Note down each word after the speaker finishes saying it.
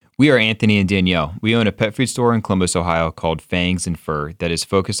We are Anthony and Danielle. We own a pet food store in Columbus, Ohio called Fangs and Fur that is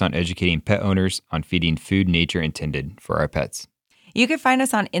focused on educating pet owners on feeding food nature intended for our pets. You can find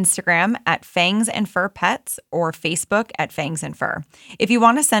us on Instagram at Fangs and Fur Pets or Facebook at Fangs and Fur. If you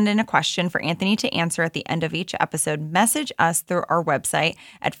want to send in a question for Anthony to answer at the end of each episode, message us through our website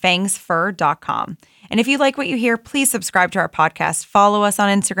at fangsfur.com. And if you like what you hear, please subscribe to our podcast, follow us on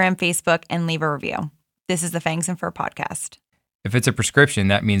Instagram, Facebook, and leave a review. This is the Fangs and Fur Podcast. If it's a prescription,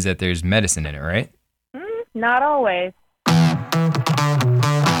 that means that there's medicine in it, right? Not always. All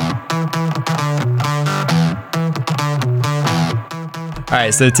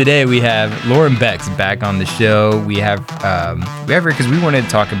right, so today we have Lauren Becks back on the show. We have her because we wanted to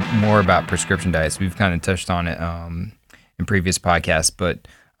talk more about prescription diets. We've kind of touched on it in previous podcasts, but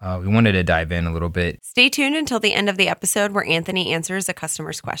we wanted to dive in a little bit. Stay tuned until the end of the episode where Anthony answers a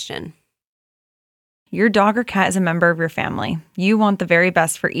customer's question. Your dog or cat is a member of your family. You want the very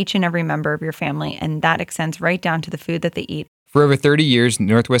best for each and every member of your family, and that extends right down to the food that they eat. For over 30 years,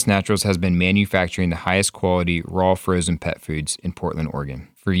 Northwest Naturals has been manufacturing the highest quality raw frozen pet foods in Portland, Oregon.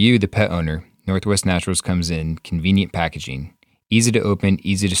 For you, the pet owner, Northwest Naturals comes in convenient packaging, easy to open,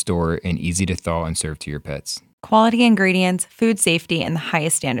 easy to store, and easy to thaw and serve to your pets. Quality ingredients, food safety, and the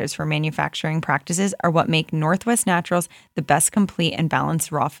highest standards for manufacturing practices are what make Northwest Naturals the best complete and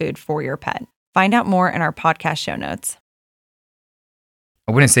balanced raw food for your pet. Find out more in our podcast show notes.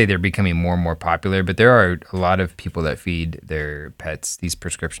 I wouldn't say they're becoming more and more popular, but there are a lot of people that feed their pets these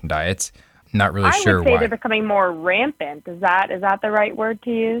prescription diets. Not really sure why. I would say they're becoming more rampant. Is that the right word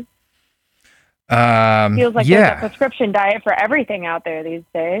to use? Feels like there's a prescription diet for everything out there these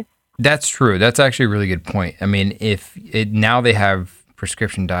days. That's true. That's actually a really good point. I mean, now they have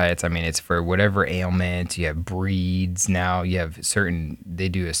prescription diets. I mean, it's for whatever ailment. You have breeds now. You have they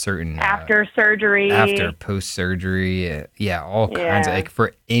do a certain after surgery, after post surgery. All kinds of, like,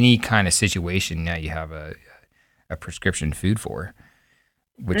 for any kind of situation. Now you have a prescription food for,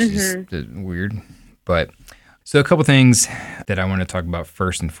 which is weird. But so a couple things that I want to talk about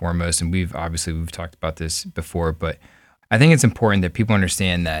first and foremost, and we've talked about this before, but I think it's important that people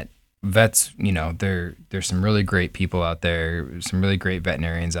understand that vets, there's some really great people out there, some really great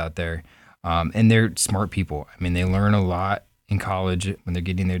veterinarians out there, and they're smart people. I mean, they learn a lot in college when they're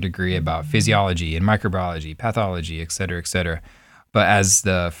getting their degree about physiology and microbiology, pathology, et cetera, et cetera. But as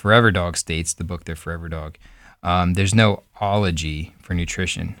the Forever Dog states, the book, The Forever Dog, there's no ology for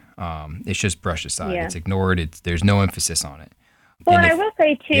nutrition. It's just brushed aside. Yeah. It's ignored. There's no emphasis on it. Well, and I will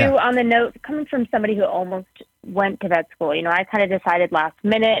say, too, on the note, coming from somebody who almost went to vet school, I kind of decided last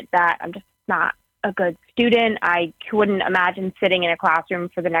minute that I'm just not a good student. I couldn't imagine sitting in a classroom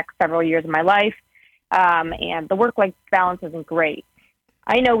for the next several years of my life, and the work-life balance isn't great.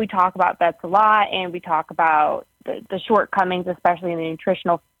 I know we talk about vets a lot, and we talk about the shortcomings, especially in the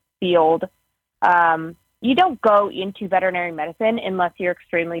nutritional field. You don't go into veterinary medicine unless you're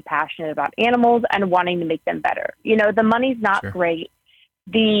extremely passionate about animals and wanting to make them better. The money's not great.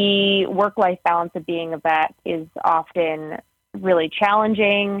 The work-life balance of being a vet is often really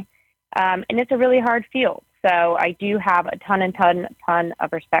challenging, and it's a really hard field. So I do have a ton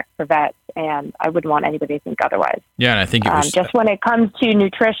of respect for vets, and I wouldn't want anybody to think otherwise. Yeah, and I think just when it comes to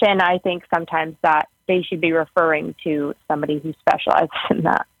nutrition, I think sometimes that they should be referring to somebody who specializes in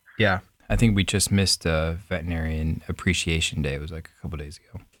that. Yeah. I think we just missed Veterinarian Appreciation Day. It was like a couple days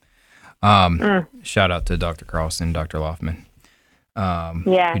ago. Shout out to Dr. Carlson, Dr. Loftman.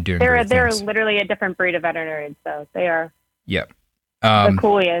 They're literally a different breed of veterinarians, so they are the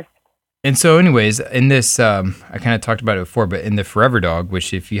coolest. And so anyways, in this, I kind of talked about it before, but in The Forever Dog,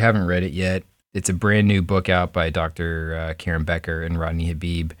 which if you haven't read it yet, it's a brand new book out by Dr. Karen Becker and Rodney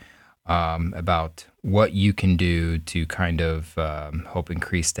Habib about what you can do to kind of help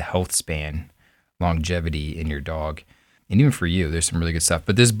increase the health span, longevity in your dog. And even for you, there's some really good stuff.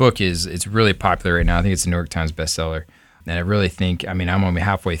 But this book it's really popular right now. I think it's a New York Times bestseller. And I really think, I'm only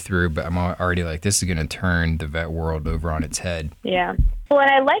halfway through, but I'm already like, this is going to turn the vet world over on its head. Yeah. Well, and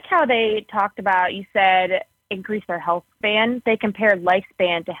I like how they talked about, you said, increase their health span. They compared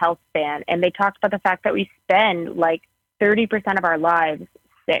lifespan to health span. And they talked about the fact that we spend like 30% of our lives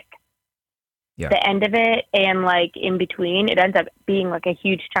sick. Yeah. The end of it and like in between, it ends up being like a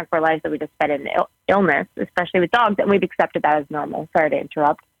huge chunk of our lives that we just spend in illness, especially with dogs, and we've accepted that as normal. Sorry to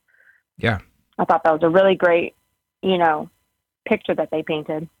interrupt. Yeah. I thought that was a really great, picture that they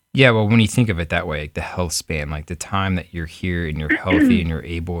painted. Yeah, well, when you think of it that way, like the health span, like the time that you're here and you're healthy and you're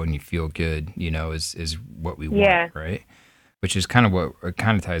able and you feel good, is what we want, right? Which is kind of what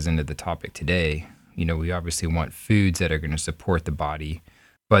ties into the topic today. We obviously want foods that are going to support the body,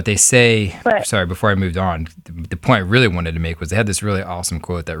 But they say, sorry, before I moved on, the point I really wanted to make was they had this really awesome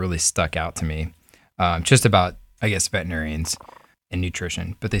quote that really stuck out to me, just about, I guess, veterinarians and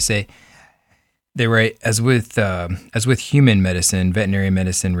nutrition. But they say, they write, as with human medicine, veterinary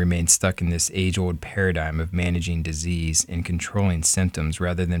medicine remains stuck in this age-old paradigm of managing disease and controlling symptoms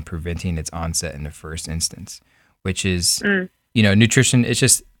rather than preventing its onset in the first instance, which is, nutrition.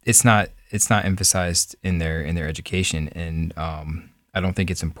 It's not emphasized in their education, and I don't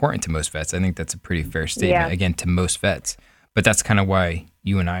think it's important to most vets. I think that's a pretty fair statement, again, to most vets. But that's kind of why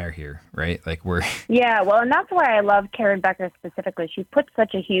you and I are here, right? Like we're... Yeah, well, and that's why I love Karen Becker specifically. She puts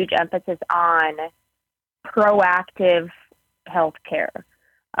such a huge emphasis on proactive healthcare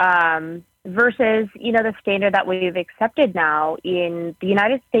versus, the standard that we've accepted now in the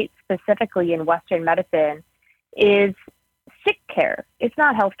United States, specifically in Western medicine, is sick care. It's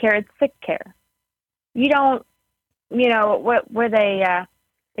not healthcare, it's sick care. You don't, where they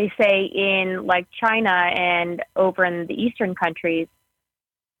say in like China and over in the Eastern countries,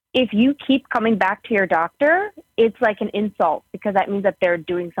 if you keep coming back to your doctor, it's like an insult because that means that they're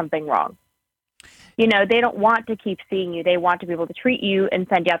doing something wrong. They don't want to keep seeing you. They want to be able to treat you and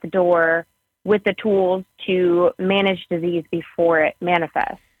send you out the door with the tools to manage disease before it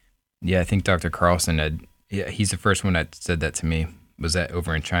manifests. Yeah, I think Dr. Carlson he's the first one that said that to me. Was that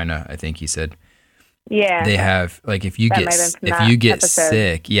over in China? I think he said. Yeah. They have, like, if you get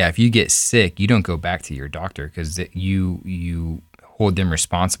sick, you don't go back to your doctor because you hold them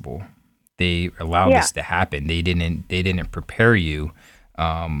responsible. They allowed this to happen. They didn't prepare you,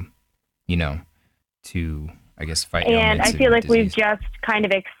 to, I guess, fight. And I feel like we've just kind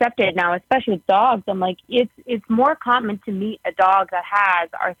of accepted now, especially with dogs. I'm like, it's more common to meet a dog that has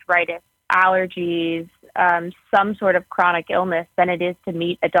arthritis, allergies, some sort of chronic illness than it is to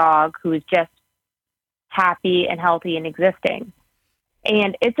meet a dog who is just happy and healthy and existing.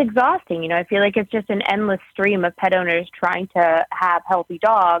 And it's exhausting. I feel like it's just an endless stream of pet owners trying to have healthy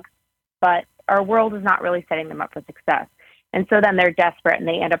dogs, but our world is not really setting them up for success. And so then they're desperate and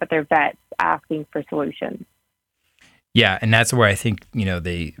they end up at their vets asking for solutions. Yeah, and that's where I think,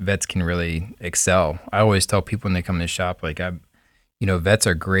 vets can really excel. I always tell people when they come to the shop, like, vets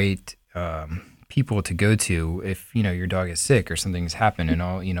are great people to go to if, your dog is sick or something's happened and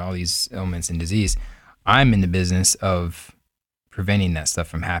all these ailments and disease. I'm in the business of preventing that stuff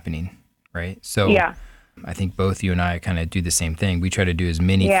from happening, right? So yeah. I think both you and I kind of do the same thing. We try to do as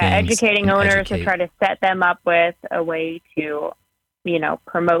many things. Yeah, educating owners to try to set them up with a way to,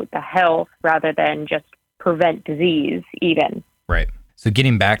 promote the health rather than just prevent disease even. Right. So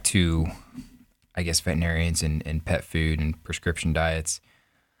getting back to, I guess, veterinarians and pet food and prescription diets,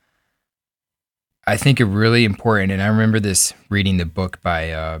 I think are really important. And I remember this reading the book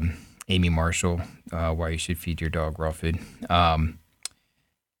by Amy Marshall, Why You Should Feed Your Dog Raw Food.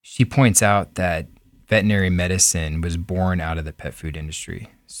 She points out that veterinary medicine was born out of the pet food industry.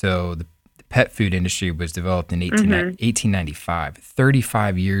 So the pet food industry was developed in 1895.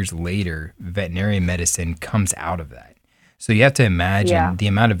 35 years later, veterinary medicine comes out of that. So you have to imagine the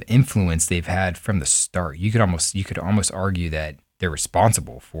amount of influence they've had from the start. You could almost argue that they're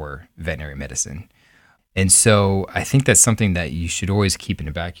responsible for veterinary medicine. And so I think that's something that you should always keep in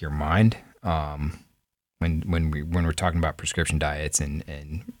the back of your mind when we're talking about prescription diets and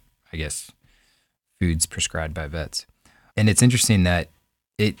I guess foods prescribed by vets. And it's interesting that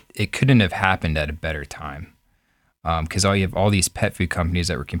it couldn't have happened at a better time because you have all these pet food companies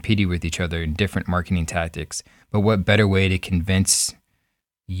that were competing with each other in different marketing tactics. But what better way to convince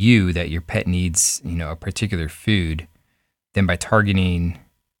you that your pet needs, a particular food than by targeting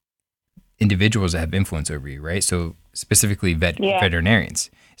individuals that have influence over you, right? So specifically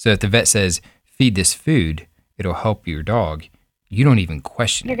veterinarians. So if the vet says, feed this food, it'll help your dog, you don't even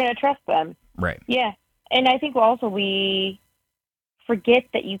question You're going to trust them. Right. Yeah. And I think also we forget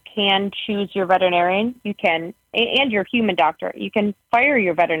that you can choose your veterinarian. You can, and your human doctor. You can fire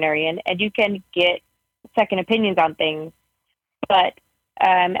your veterinarian and you can get second opinions on things. But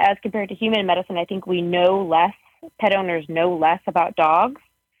as compared to human medicine, I think we know less, pet owners know less about dogs.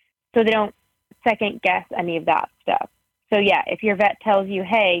 So they don't second guess any of that stuff. So yeah, if your vet tells you,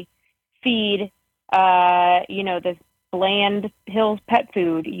 hey, feed, this bland Hill's pet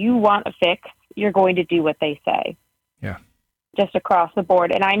food, you want a fix, you're going to do what they say. Yeah. Just across the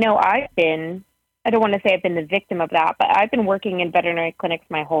board. And I know I don't want to say I've been the victim of that, but I've been working in veterinary clinics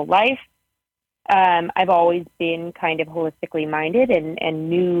my whole life. I've always been kind of holistically minded and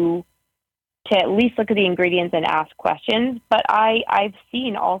knew to at least look at the ingredients and ask questions. But I've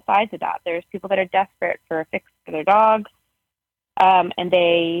seen all sides of that. There's people that are desperate for a fix for their dogs, and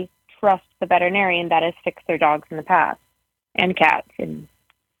they trust the veterinarian that has fixed their dogs in the past and cats. And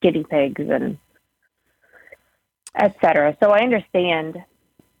guinea pigs and et cetera. So I understand,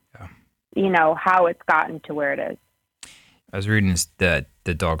 how it's gotten to where it is. I was reading the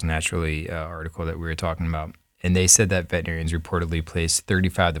Dogs Naturally article that we were talking about, and they said that veterinarians reportedly place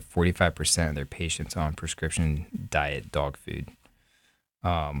 35 to 45% of their patients on prescription diet dog food.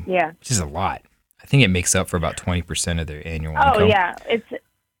 Which is a lot. I think it makes up for about 20% of their annual income. Oh yeah,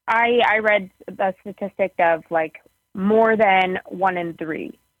 I read the statistic of like more than 1 in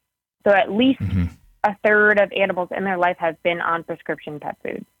 3. So at least a third of animals in their life have been on prescription pet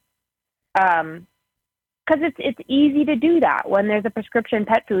food. Because it's easy to do that when there's a prescription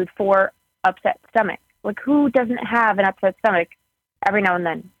pet food for upset stomach. Like, who doesn't have an upset stomach every now and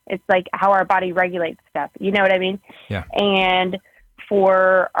then? It's like how our body regulates stuff. You know what I mean? Yeah. And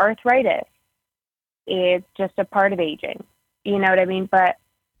for arthritis, it's just a part of aging. You know what I mean? But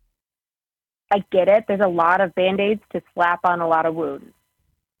I get it. There's a lot of Band-Aids to slap on a lot of wounds.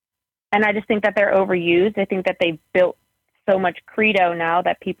 And I just think that they're overused. I think that they've built so much credo now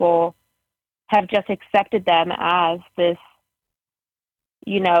that people have just accepted them as this,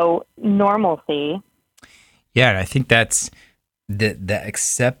 normalcy. Yeah, and I think that's the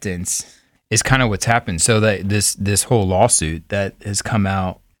acceptance is kind of what's happened. So that this whole lawsuit that has come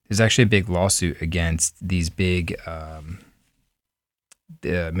out, there's actually a big lawsuit against these big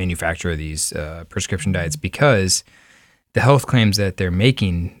the manufacturer of these prescription diets, because the health claims that they're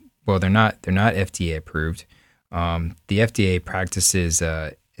making, well, they're not FDA approved. The FDA practices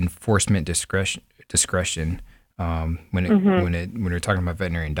enforcement discretion when we're talking about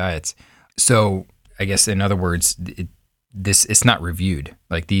veterinarian diets. So I guess in other words, it's not reviewed.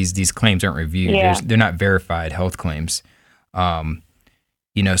 Like these claims aren't reviewed. Yeah. They're not verified health claims.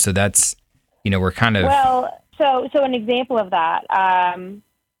 So that's we're kind of So an example of that,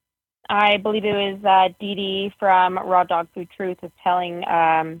 I believe it was Dee Dee from Raw Dog Food Truth was telling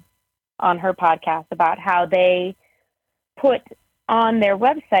on her podcast about how they put on their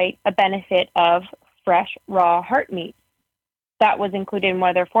website a benefit of fresh raw heart meat that was included in one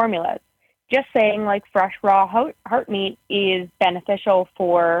of their formulas. Just saying like fresh raw heart meat is beneficial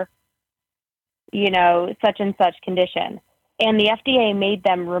for, such and such condition. And the FDA made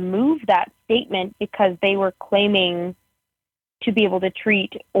them remove that statement because they were claiming to be able to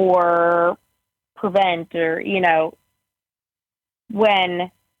treat or prevent or,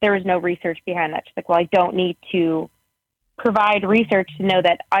 when there was no research behind that. She's like, well, I don't need to provide research to know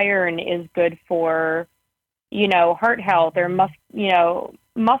that iron is good for, heart health or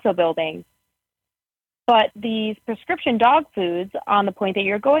muscle building. But these prescription dog foods, on the point that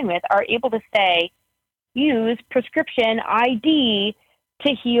you're going with, are able to say, use prescription ID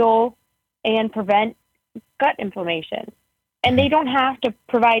to heal and prevent gut inflammation. And they don't have to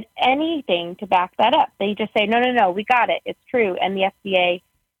provide anything to back that up. They just say, no, we got it. It's true. And the FDA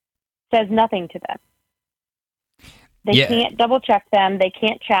says nothing to them. They can't double check them. They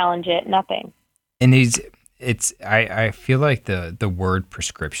can't challenge it. Nothing. And I feel like the word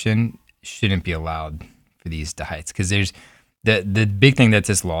prescription shouldn't be allowed for these diets, because there's the big thing that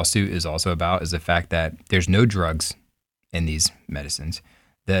this lawsuit is also about is the fact that there's no drugs in these medicines.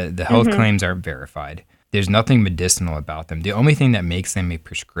 The health claims aren't verified. There's nothing medicinal about them. The only thing that makes them a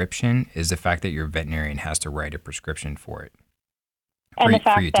prescription is the fact that your veterinarian has to write a prescription for it. And the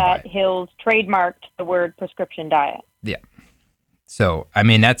fact that Hills trademarked the word prescription diet. Yeah. So, I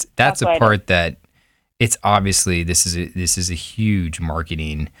mean, that's a part that it's obviously this is a huge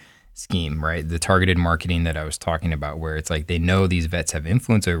marketing scheme, right? The targeted marketing that I was talking about, where it's like they know these vets have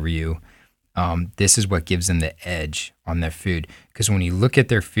influence over you. This is what gives them the edge on their food. Because when you look at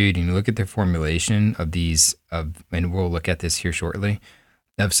their food and you look at their formulation and we'll look at this here shortly,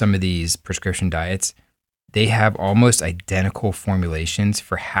 of some of these prescription diets, they have almost identical formulations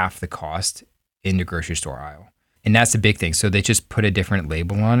for half the cost in the grocery store aisle. And that's the big thing. So they just put a different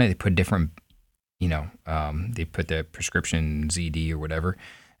label on it. They put different, they put the prescription ZD or whatever.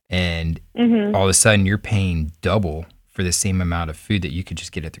 And all of a sudden you're paying double for the same amount of food that you could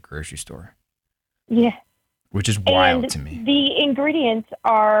just get at the grocery store. Yeah. Which is wild to me. The ingredients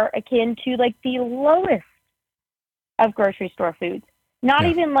are akin to like the lowest of grocery store foods. Not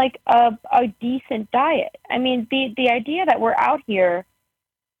even like a decent diet. I mean, the idea that we're out here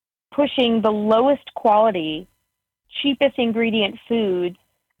pushing the lowest quality, cheapest ingredient foods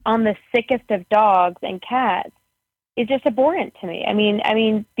on the sickest of dogs and cats is just abhorrent to me. I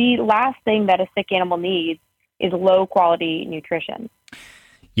mean, the last thing that a sick animal needs is low quality nutrition.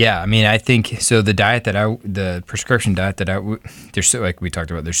 Yeah, I mean, I think so. The prescription diet there's so, like we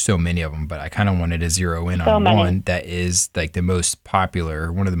talked about, there's so many of them, but I kind of wanted to zero in on one that is like one of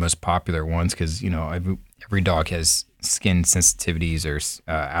the most popular ones, because every dog has skin sensitivities or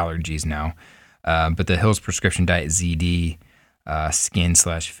allergies now. But the Hill's Prescription Diet ZD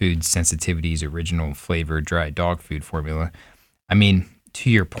skin/food sensitivities original flavor dry dog food formula. I mean, to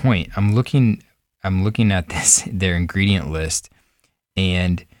your point, I'm looking at their ingredient list,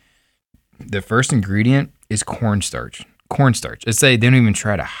 and the first ingredient is cornstarch. Cornstarch. It's like they don't even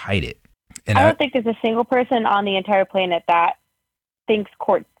try to hide it. And I don't think there's a single person on the entire planet that thinks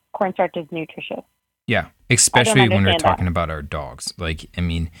cornstarch is nutritious. Yeah, especially when we're talking about our dogs. Like, I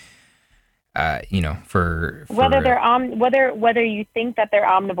mean, for whether they're whether you think that they're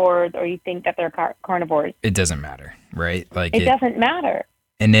omnivores or you think that they're carnivores, it doesn't matter, right? Like it doesn't matter.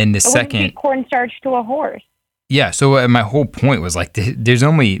 And then the it second wouldn't be cornstarch to a horse. Yeah. So my whole point was like, there's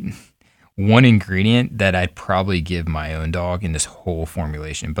only one ingredient that I'd probably give my own dog in this whole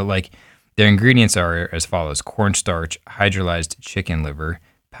formulation, but like their ingredients are as follows: cornstarch, hydrolyzed chicken liver,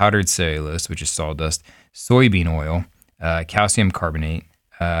 powdered cellulose, which is sawdust, soybean oil, calcium carbonate,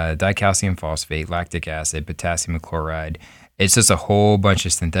 dicalcium phosphate, lactic acid, potassium chloride. It's just a whole bunch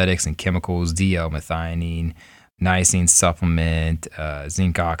of synthetics and chemicals, DL-methionine, niacin supplement,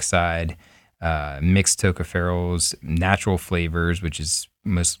 zinc oxide, mixed tocopherols, natural flavors, which is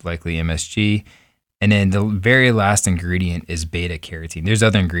most likely MSG. And then the very last ingredient is beta carotene. There's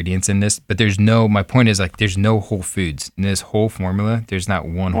other ingredients in this, but my point is like, there's no whole foods in this whole formula. There's not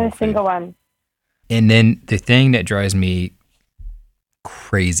one whole food. Single one. And then the thing that drives me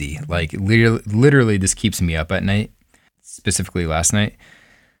crazy, like literally this keeps me up at night, specifically last night,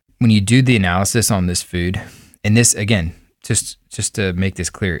 when you do the analysis on this food, and this, again, just to make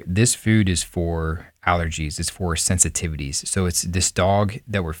this clear, this food is for allergies. It's for sensitivities. So it's this dog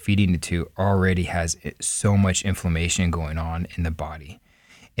that we're feeding it to already has so much inflammation going on in the body.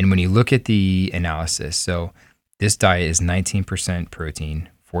 And when you look at the analysis, so this diet is 19% protein,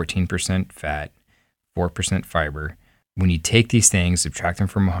 14% fat, 4% fiber. When you take these things, subtract them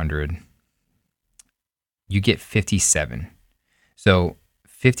from 100, you get 57. So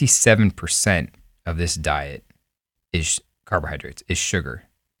 57% of this diet is carbohydrates, is sugar.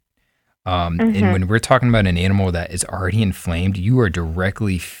 And when we're talking about an animal that is already inflamed, you are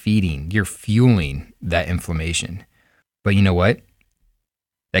directly you're fueling that inflammation. But you know what?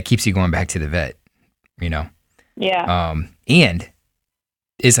 That keeps you going back to the vet, Yeah. And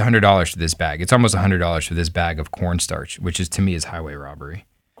it's $100 for this bag. It's almost $100 for this bag of cornstarch, which to me is highway robbery.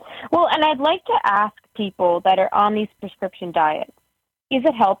 Well, and I'd like to ask people that are on these prescription diets, is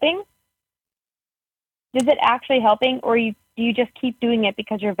it helping? Is it actually helping, or do you just keep doing it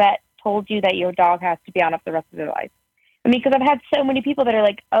because your vet told you that your dog has to be on it for the rest of their life? I mean, because I've had so many people that are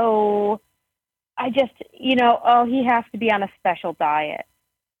like, he has to be on a special diet.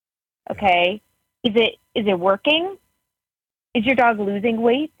 Okay. Is it working? Is your dog losing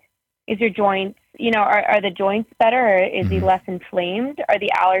weight? Is your joints, are the joints better, or is he less inflamed? Are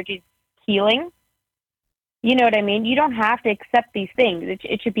the allergies healing? You know what I mean? You don't have to accept these things.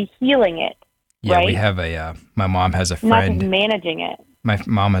 It should be healing it. Yeah, right? We have my mom has a friend. Not just managing it. My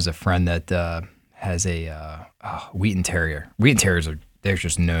mom has a friend that has a Wheaten Terrier. Wheaten Terriers they're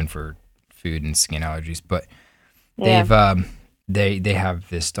just known for food and skin allergies, but they have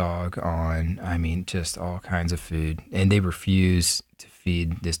this dog on, I mean, just all kinds of food, and they refuse to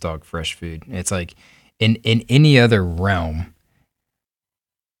feed this dog fresh food. It's like in any other realm,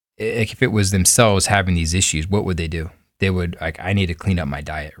 if it was themselves having these issues, what would they do? They would I need to clean up my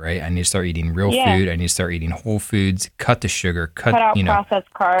diet, right? I need to start eating real food. I need to start eating whole foods, cut the sugar, cut out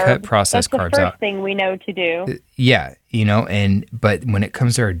processed carbs. Cut processed carbs out. That's the first thing we know to do. Yeah, but when it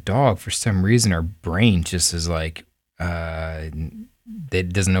comes to our dog, for some reason, our brain just is like, it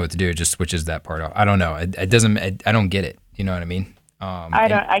doesn't know what to do. It just switches that part off. I don't know. It doesn't. I don't get it. You know what I mean? I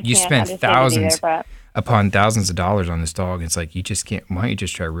can't. You spend thousands upon thousands of dollars on this dog. It's like you just can't. Why don't you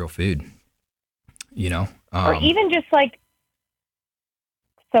just try real food? Or even just like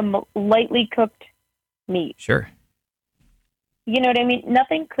some lightly cooked meat. Sure. You know what I mean?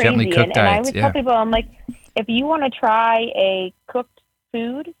 Nothing crazy. Gently cooked diets, I always tell people, I'm like, if you want to try a cooked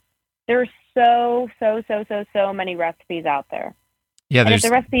food, there's so many recipes out there. Yeah, and there's if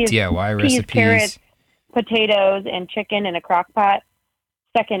the recipe is DIY peas, recipes, carrots, potatoes, and chicken in a crock pot,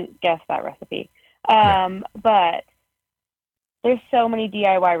 second guess that recipe. But there's so many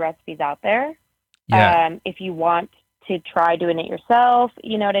DIY recipes out there. Yeah. If you want to try doing it yourself,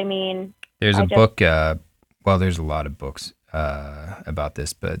 you know what I mean? There's a book, there's a lot of books about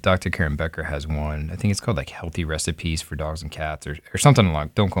this, but Dr. Karen Becker has one. I think it's called like Healthy Recipes for Dogs and Cats or something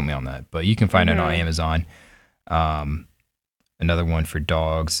along. Don't quote me on that, but you can find it on Amazon. Another one for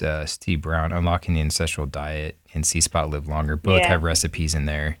dogs, Steve Brown, Unlocking the Ancestral Diet, and See Spot Live Longer. Both have recipes in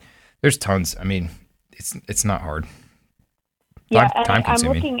there. There's tons. I mean, it's not hard. Yeah, Time and I'm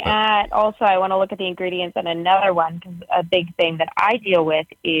consuming. looking at also. I want to look at the ingredients on another one because a big thing that I deal with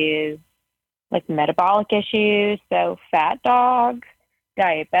is like metabolic issues. So fat dogs,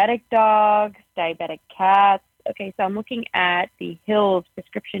 diabetic cats. Okay, so I'm looking at the Hills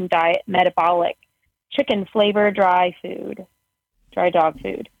Prescription Diet Metabolic Chicken Flavor Dry dog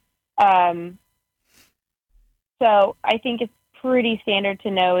food. So I think it's pretty standard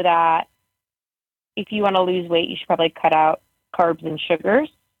to know that if you want to lose weight, you should probably cut out carbs and sugars,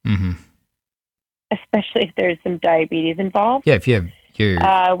 especially if there's some diabetes involved. Yeah, if you have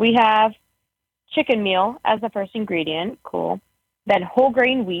we have chicken meal as the first ingredient. Cool. Then whole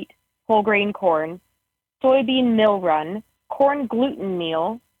grain wheat, whole grain corn, soybean meal run, corn gluten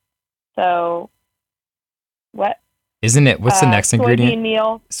meal. So what? Isn't it? What's the next ingredient?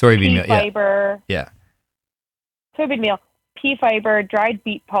 Soybean meal, pea fiber. Yeah. Soybean meal, pea fiber, dried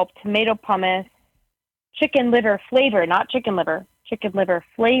beet pulp, tomato pumice, chicken liver flavor, not chicken liver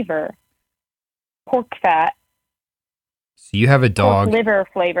flavor, pork fat. So you have a dog pork liver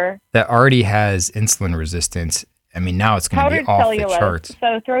flavor that already has insulin resistance. I mean, now it's going to be off the charts.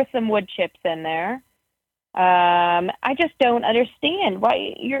 So throw some wood chips in there. I just don't understand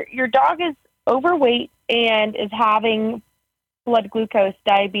why your dog is overweight and is having blood glucose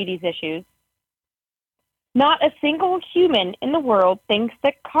diabetes issues. Not a single human in the world thinks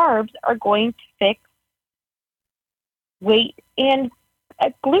that carbs are going to fix weight and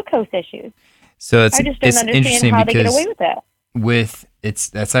glucose issues. So I just don't understand how they get away with that.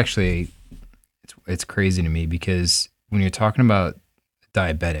 It's crazy to me because when you're talking about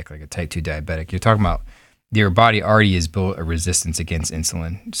diabetic, like a type 2 diabetic, you're talking about your body already has built a resistance against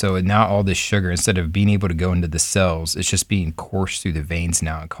insulin. So now all this sugar, instead of being able to go into the cells, it's just being coursed through the veins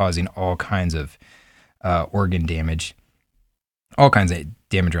now and causing all kinds of organ damage, all kinds of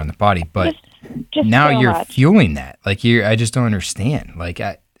damage around the body. But just now so you're much. fueling that. Like I just don't understand. Like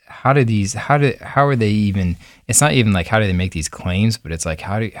how are they even, it's not even like how do they make these claims, but it's like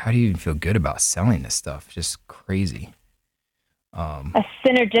how do you even feel good about selling this stuff? Just crazy. A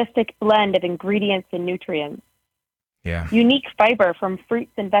synergistic blend of ingredients and nutrients. Yeah. Unique fiber from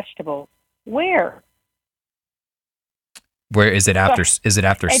fruits and vegetables. Where is it after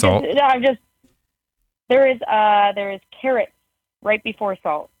salt? There is carrots right before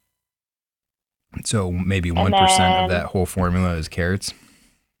salt. So maybe 1% of that whole formula is carrots.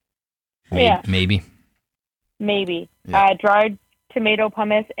 Maybe. Yeah. Dried tomato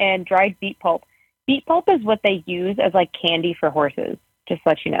pumice and dried beet pulp. Beet pulp is what they use as like candy for horses, just to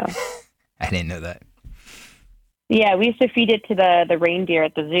let you know. I didn't know that. Yeah, we used to feed it to the reindeer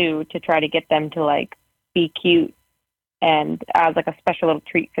at the zoo to try to get them to like be cute and as like a special little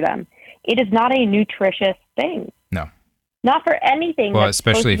treat for them. It is not a nutritious thing. No. Not for anything. Well, that's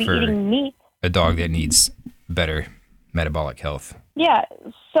especially supposed to be for eating meat. A dog that needs better metabolic health. Yeah.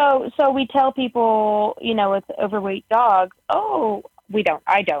 So we tell people, with overweight dogs,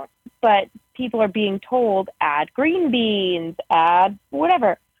 I don't. But people are being told, add green beans, add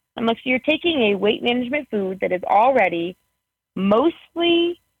whatever. I'm like, so you're taking a weight management food that is already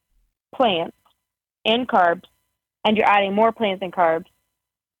mostly plants and carbs, and you're adding more plants and carbs.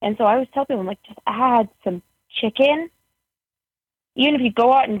 And so I always tell people, I'm like, just add some chicken. Even if you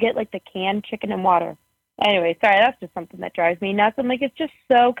go out and get like the canned chicken and water. Anyway, sorry, that's just something that drives me nuts. I'm like, it's just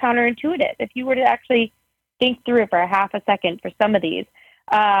so counterintuitive. If you were to actually think through it for a half a second for some of these.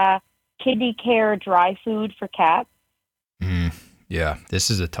 Kidney care dry food for cats. Yeah, this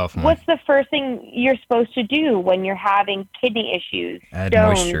is a tough one. What's the first thing you're supposed to do when you're having kidney issues? Add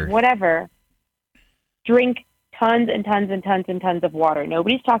stones, moisture. Whatever. Drink tons and tons and tons and tons of water.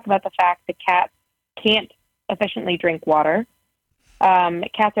 Nobody's talked about the fact that cats can't efficiently drink water.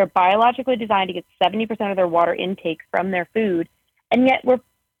 Cats are biologically designed to get 70% of their water intake from their food, and yet we're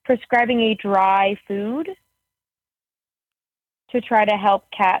prescribing a dry food to try to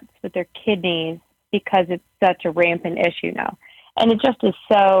help cats with their kidneys because it's such a rampant issue now. And it just is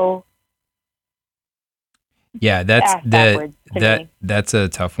so that's a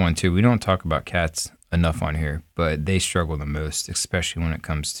tough one too. We don't talk about cats enough on here, but they struggle the most, especially when it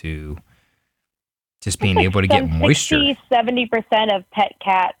comes to just being able to get moisture. 60-70% of pet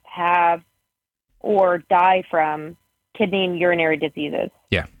cats have or die from kidney and urinary diseases.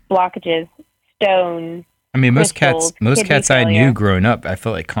 Yeah. Blockages, stones. I mean, most cats failure. I knew growing up, I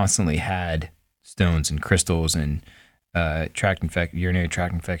felt like constantly had stones and crystals and urinary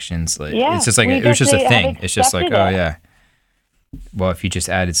tract infections. Like it's just like it was just a thing. It's just like well, if you just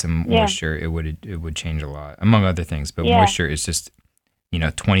added some moisture, it would change a lot, among other things. But moisture is just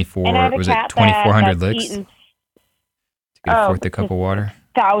 2400 licks to get a fourth a cup of water.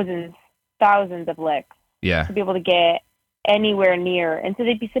 thousands of licks to be able to get anywhere near. And so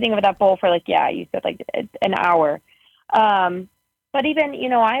they'd be sitting with that bowl for like, yeah, you said like an hour. But even, you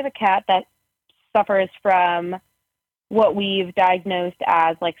know, I have a cat that suffers from what we've diagnosed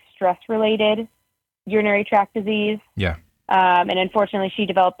as like stress-related urinary tract disease. Yeah. And unfortunately, she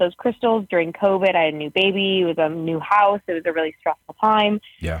developed those crystals during COVID. I had a new baby. It was a new house. It was a really stressful time.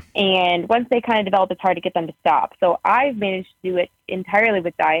 Yeah. And once they kind of develop, it's hard to get them to stop. So I've managed to do it entirely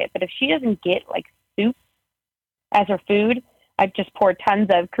with diet. But if she doesn't get like soup as her food, I've just poured tons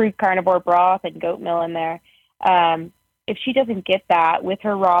of crude carnivore broth and goat meal in there. If she doesn't get that with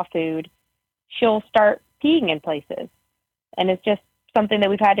her raw food, she'll start peeing in places. And it's just something that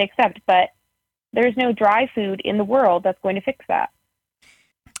we've had to accept. But there's no dry food in the world that's going to fix that.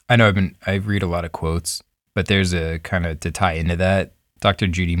 I know I read a lot of quotes, but there's a kind of to tie into that. Dr.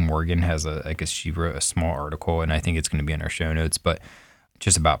 Judy Morgan has I guess she wrote a small article, and I think it's going to be in our show notes, but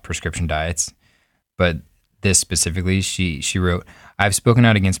just about prescription diets. But this specifically, she wrote, I've spoken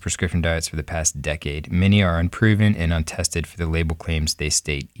out against prescription diets for the past decade. Many are unproven and untested for the label claims they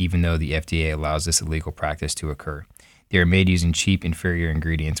state, even though the FDA allows this illegal practice to occur. They are made using cheap, inferior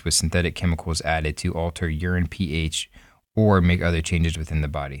ingredients with synthetic chemicals added to alter urine pH or make other changes within the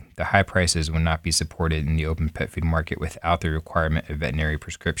body. The high prices will not be supported in the open pet food market without the requirement of veterinary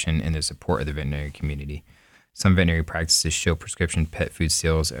prescription and the support of the veterinary community. Some veterinary practices show prescription pet food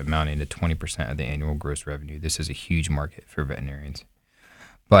sales amounting to 20% of the annual gross revenue. This is a huge market for veterinarians.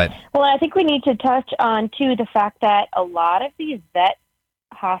 Well, I think we need to touch on, too, the fact that a lot of these vet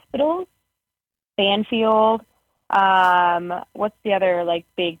hospitals, Banfield, what's the other like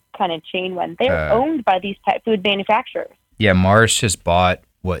big kind of chain one? They're owned by these pet food manufacturers. Yeah, Mars just bought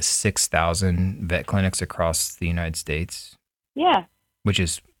 6,000 vet clinics across the United States. Yeah, which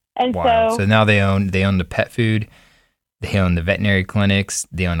is wild. So now they own the pet food, they own the veterinary clinics,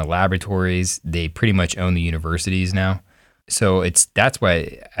 they own the laboratories, they pretty much own the universities now. So that's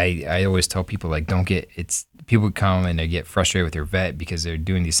why I always tell people like people come and they get frustrated with their vet because they're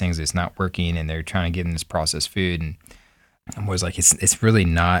doing these things that's not working and they're trying to get in this processed food, and I'm always like it's really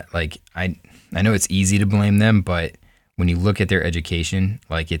not like I know it's easy to blame them, but when you look at their education,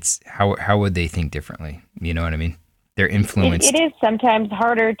 like it's how would they think differently? You know what I mean? They're influenced. It is sometimes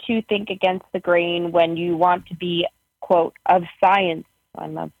harder to think against the grain when you want to be, quote, of science.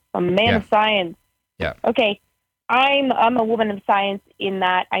 I'm a man of science. Yeah. Okay. I'm a woman of science in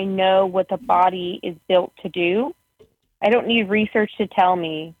that I know what the body is built to do. I don't need research to tell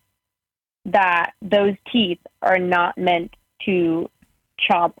me that those teeth are not meant to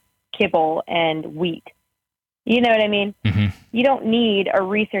chomp kibble and wheat. You know what I mean? Mm-hmm. You don't need a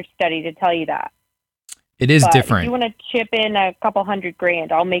research study to tell you that. It is different. If you want to chip in a couple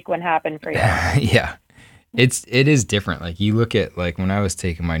 $100,000, I'll make one happen for you. Yeah. It is different. Like you look at like when I was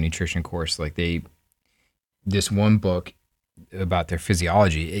taking my nutrition course, like this one book about their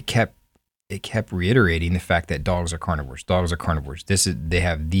physiology, it kept reiterating the fact that dogs are carnivores. Dogs are carnivores. They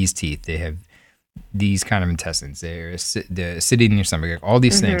have these teeth. They have these kind of intestines. They're the acidity in your stomach. Like all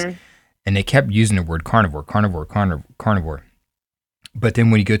these things, and they kept using the word carnivore. But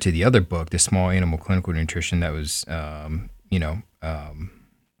then when you go to the other book, the Small Animal Clinical Nutrition that was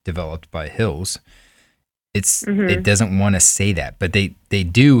developed by Hills, it doesn't want to say that, but they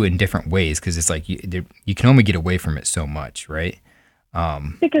do in different ways because it's like you can only get away from it so much, right?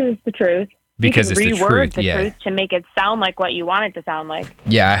 Because it's the truth. Because it's the truth, truth to make it sound like what you want it to sound like.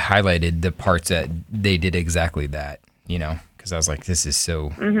 Yeah, I highlighted the parts that they did exactly that, because I was like, this is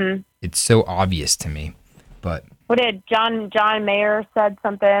so it's so obvious to me. But what did John Mayer said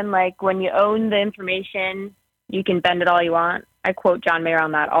something like, when you own the information, you can bend it all you want. I quote John Mayer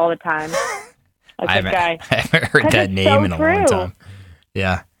on that all the time. I haven't heard that name in a long time.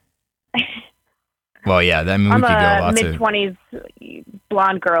 Yeah. Well, yeah. I mean, we could go lots of mid-20s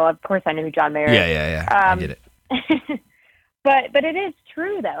blonde girl. Of course, I knew who John Mayer is. Yeah. I get it. But it is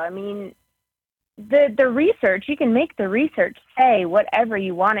true, though. I mean, the research, you can make the research say whatever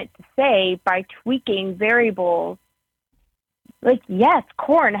you want it to say by tweaking variables. Like, yes,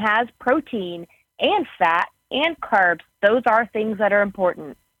 corn has protein and fat and carbs. Those are things that are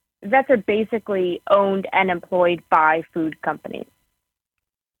important. Vets are basically owned and employed by food companies.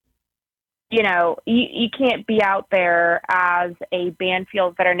 You can't be out there as a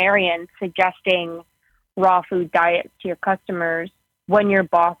Banfield veterinarian suggesting raw food diets to your customers when your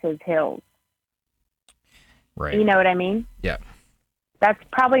boss is Hills. Right. You know what I mean? Yeah. That's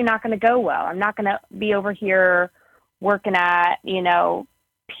probably not going to go well. I'm not going to be over here working at,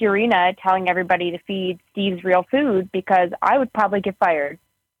 Purina telling everybody to feed Steve's Real Food because I would probably get fired.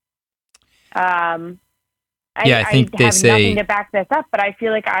 I think they have say nothing to back this up, but I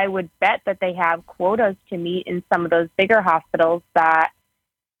feel like I would bet that they have quotas to meet in some of those bigger hospitals that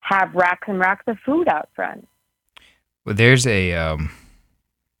have racks and racks of food out front. Well, there's a I'm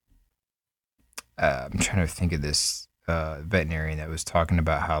trying to think of this veterinarian that was talking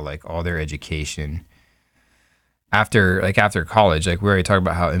about how like all their education after college, like we already talked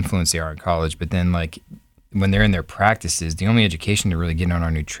about how influenced they are in college, but then like when they're in their practices, the only education they're really getting on our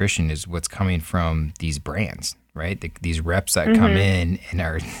nutrition is what's coming from these brands, right? These reps that come in and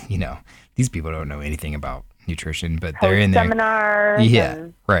are, these people don't know anything about nutrition, but they're in there. Seminars. Yeah,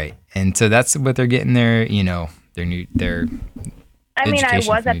 right. And so that's what they're getting their, their I mean, I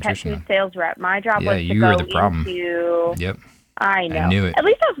was a pet nutrition. food sales rep. My job was to you go were the problem. into... Yep. I know. I knew it. At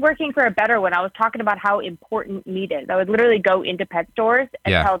least I was working for a better one. I was talking about how important meat is. I would literally go into pet stores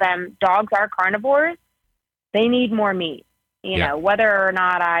and tell them dogs are carnivores. They need more meat. Whether or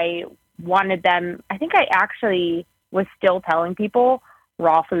not I wanted them, I think I actually was still telling people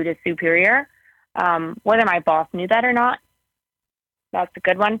raw food is superior. Whether my boss knew that or not, that's a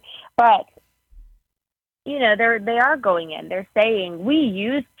good one. But they are going in. They're saying we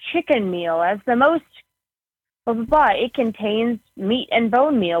use chicken meal as the most blah, blah, blah. It contains meat and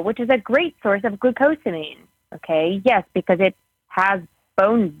bone meal, which is a great source of glucosamine. Okay, yes, because it has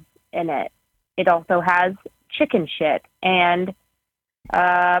bones in it. It also has chicken shit and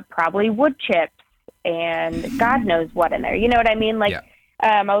probably wood chips and God knows what in there. You know what I mean? Like,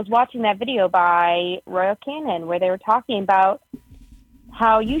 I was watching that video by Royal Canin where they were talking about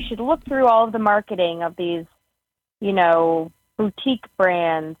how you should look through all of the marketing of these, boutique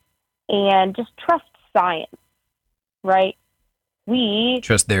brands and just trust science, right? We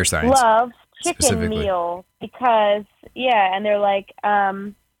trust their science. Love chicken meal because, and they're like,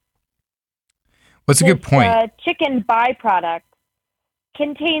 what's a good point? Chicken byproduct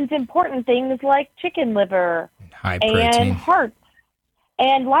contains important things like chicken liver high protein and hearts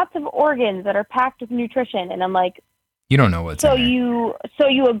and lots of organs that are packed with nutrition. And I'm like, you don't know what's in there. So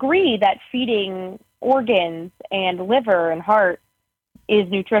you agree that feeding organs and liver and heart is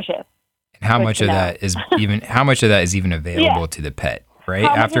nutritious. And how much of that is even available to the pet, right?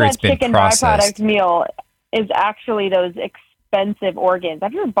 How After much it's of that been chicken processed. byproduct meal is actually those expensive organs.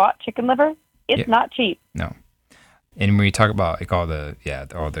 Have you ever bought chicken liver? It's not cheap. No. And when you talk about like all the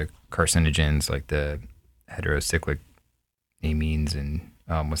carcinogens, like the heterocyclic amines and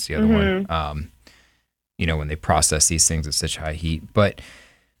what's the other one? When they process these things at such high heat. But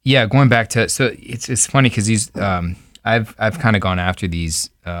going back to it's funny because these I've kind of gone after these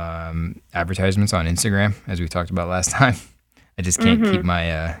advertisements on Instagram as we talked about last time. I just can't keep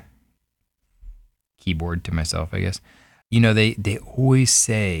my keyboard to myself, I guess. They always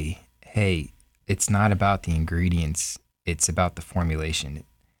say, hey, it's not about the ingredients, it's about the formulation.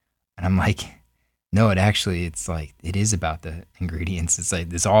 And I'm like, no, it is about the ingredients. It's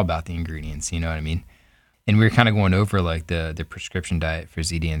like, it's all about the ingredients. You know what I mean? And we were kind of going over like the prescription diet for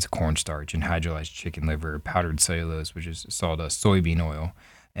ZDN's cornstarch and hydrolyzed chicken liver, powdered cellulose, which is sawdust, soybean oil,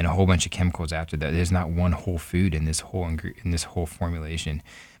 and a whole bunch of chemicals after that. There's not one whole food in this whole formulation.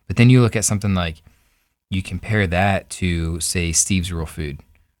 But then you look at something like, you compare that to, say, Steve's Real Food,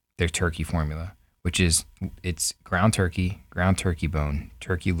 their turkey formula, which is it's ground turkey bone,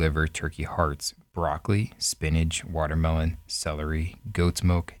 turkey liver, turkey hearts, broccoli, spinach, watermelon, celery, goat's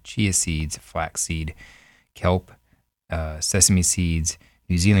milk, chia seeds, flaxseed, kelp, sesame seeds,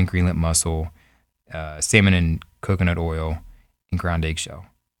 New Zealand greenlet mussel, salmon and coconut oil, and ground eggshell,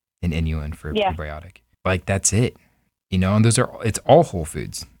 and inulin for probiotic. Like, that's it. And it's all whole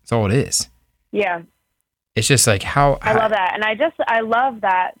foods. That's all it is. Yeah. It's just like how I love that. And I love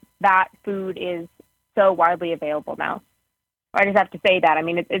that food is so widely available now. I just have to say that. I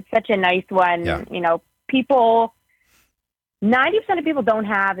mean, it's such a nice one. Yeah. People, 90% of people don't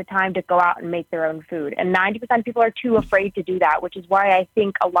have the time to go out and make their own food. And 90% of people are too afraid to do that, which is why I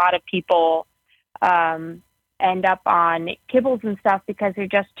think a lot of people end up on kibbles and stuff because they're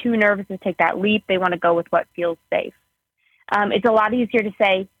just too nervous to take that leap. They want to go with what feels safe. It's a lot easier to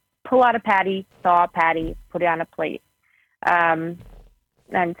say, pull out a patty, thaw a patty, put it on a plate. And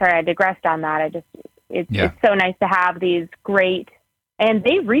sorry, I digressed on that. It's so nice to have these great, and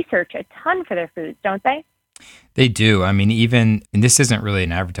they research a ton for their foods, don't they? They do. I mean, and this isn't really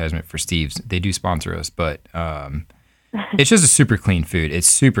an advertisement for Steve's. They do sponsor us, but it's just a super clean food. It's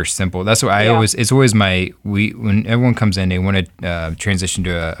super simple. That's what it's always when everyone comes in, they want to transition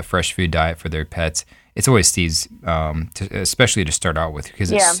to a fresh food diet for their pets. It's always Steve's, especially to start out with,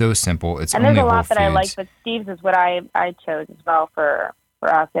 because it's so simple. It's and only there's a whole lot that foods. I like, but Steve's is what I chose as well for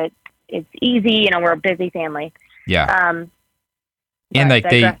us. It's easy. We're a busy family. Yeah. And like I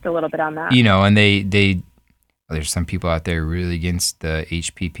digressed a little bit on that. And they There's some people out there really against the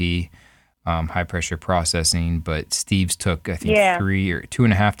HPP, high pressure processing, but Steve's took, I think,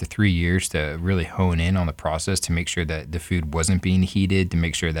 2.5 to 3 years to really hone in on the process to make sure that the food wasn't being heated, to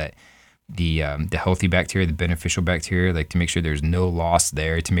make sure that the healthy bacteria, the beneficial bacteria, like to make sure there's no loss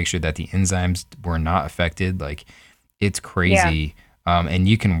there, to make sure that the enzymes were not affected. Like, it's crazy. And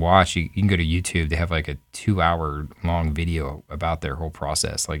you can watch, you can go to YouTube. They have like a 2-hour long video about their whole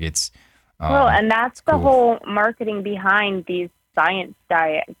process. Like, it's well, and that's the cool. whole marketing behind these science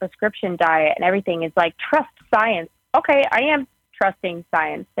diet, prescription diet, and everything is like, trust science. Okay, I am trusting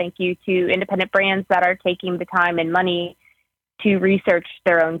science. Thank you to independent brands that are taking the time and money to research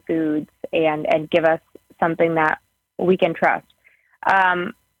their own foods and give us something that we can trust.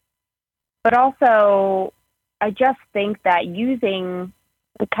 But also, I just think that using,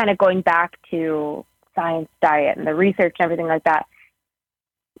 kind of going back to science diet and the research and everything like that,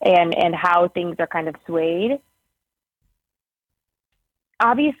 and how things are kind of swayed.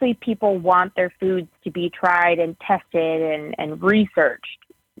 Obviously, people want their foods to be tried and tested and researched,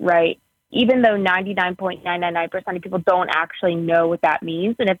 right? Even though 99.999% of people don't actually know what that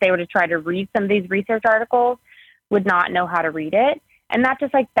means. And if they were to try to read some of these research articles, would not know how to read it. And that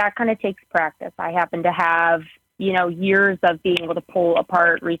just like, that kind of takes practice. I happen to have, years of being able to pull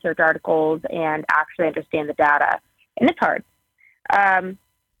apart research articles and actually understand the data. And it's hard.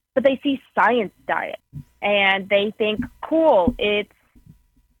 But they see science diet and they think, cool, it's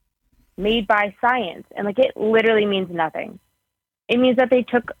made by science. And like, it literally means nothing. It means that they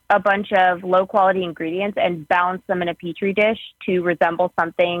took a bunch of low quality ingredients and balanced them in a petri dish to resemble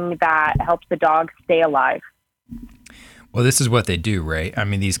something that helps the dog stay alive. Well, this is what they do, right? I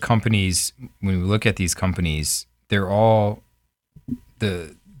mean, these companies, when we look at these companies, they're all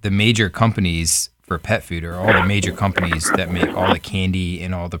the major companies for pet food are all the major companies that make all the candy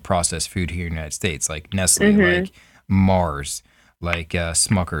and all the processed food here in the United States, like Nestle, like Mars, like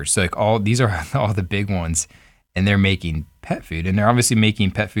Smuckers. So like these are all the big ones, and they're making pet food, and they're obviously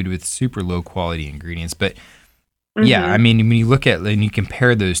making pet food with super low quality ingredients. But yeah, I mean, when you look at and you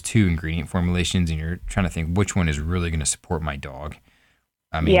compare those two ingredient formulations, and you're trying to think which one is really going to support my dog.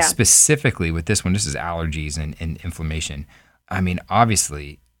 I mean, specifically with this one, this is allergies and inflammation. I mean,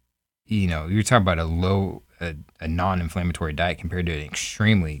 obviously, you're talking about a non-inflammatory diet compared to an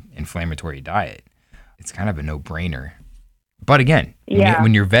extremely inflammatory diet. It's kind of a no-brainer. But again,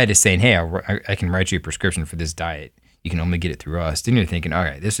 when your vet is saying, hey, I can write you a prescription for this diet, you can only get it through us, then you're thinking, all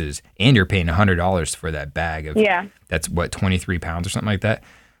right, and you're paying $100 for that bag of, that's what, 23 pounds or something like that,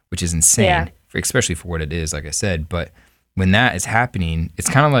 which is insane, especially for what it is, like I said. But when that is happening, it's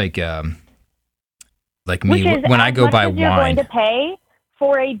kind of like me, when I go buy wine. You're going to pay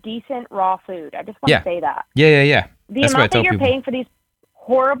for a decent raw food. I just want to say that. Yeah. The amount that you're paying for these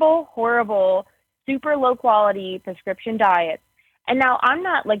horrible, super low quality prescription diets. And now I'm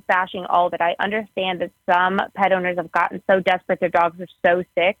not like bashing all of it. I understand that some pet owners have gotten so desperate, their dogs are so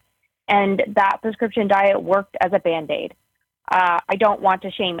sick, and that prescription diet worked as a Band-Aid. I don't want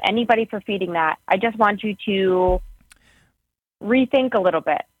to shame anybody for feeding that. I just want you to rethink a little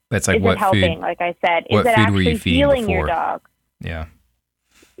bit. That's like, is what it helping? Food, like I said, is it food actually were you feeding healing before? Your dog? Yeah.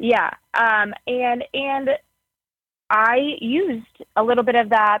 And I used a little bit of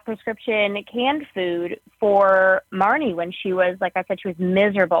that prescription canned food for Marnie when she was, like I said, she was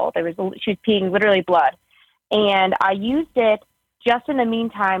miserable. She was peeing literally blood. And I used it just in the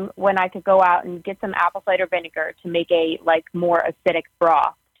meantime when I could go out and get some apple cider vinegar to make a more acidic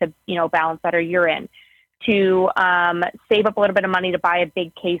broth to, balance out her urine, to save up a little bit of money to buy a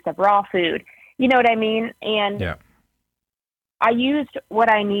big case of raw food. You know what I mean? And I used what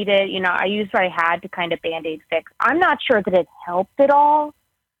I needed. I used what I had to kind of Band-Aid fix. I'm not sure that it helped at all.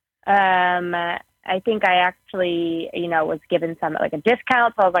 I think I actually, was given some a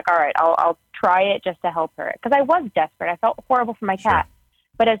discount. So I was like, all right, I'll try it just to help her. Because I was desperate. I felt horrible for my cat.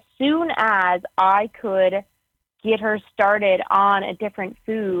 But as soon as I could get her started on a different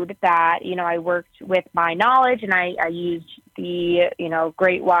food that, I worked with my knowledge and I used the,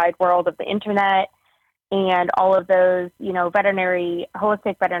 great wide world of the internet and all of those,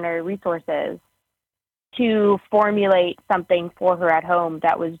 holistic veterinary resources to formulate something for her at home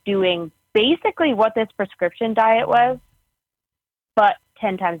that was doing basically what this prescription diet was, but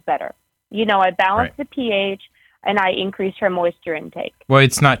 10 times better. I balanced the pH and I increased her moisture intake. Well,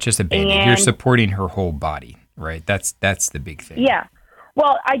 it's not just a Band-Aid. You're supporting her whole body, right? That's the big thing. Yeah.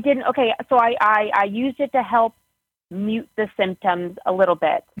 Well, I didn't. Okay. So I used it to help mute the symptoms a little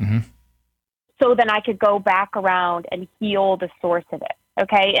bit. So then I could go back around and heal the source of it.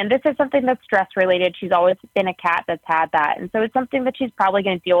 Okay. And this is something that's stress related. She's always been a cat that's had that. And so it's something that she's probably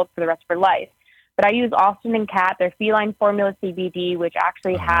going to deal with for the rest of her life. but I use Austin and Cat, their feline formula CBD, which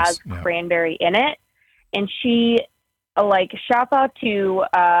actually has cranberry in it. And she, shout out to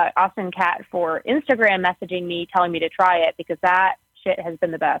Austin and Cat for Instagram messaging me, telling me to try it, because that shit has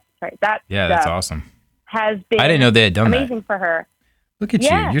been the best. Right? That's awesome. Has been I didn't know they had done amazing for her. Look at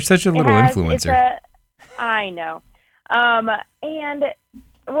you. You're such a little influencer. I know. And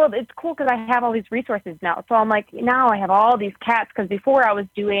well, it's cool because I have all these resources now. So I'm like, now I have all these cats, because before I was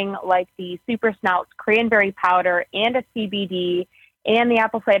doing like the Super Snouts cranberry powder and a CBD and the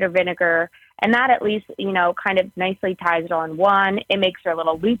apple cider vinegar. And that at least, kind of nicely ties it all in one. It makes her a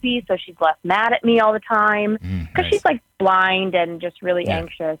little loopy, so she's less mad at me all the time, because she's like blind and just really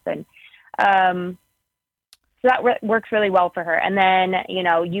anxious. And so that works really well for her. And then,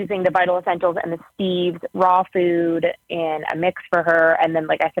 using the Vital Essentials and the Steve's raw food in a mix for her. And then,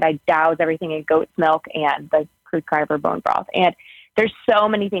 like I said, I douse everything in goat's milk and the crude carnivore bone broth. And there's so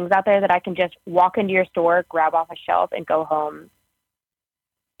many things out there that I can just walk into your store, grab off a shelf, and go home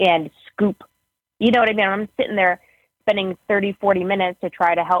and scoop. You know what I mean? I'm sitting there spending 30, 40 minutes to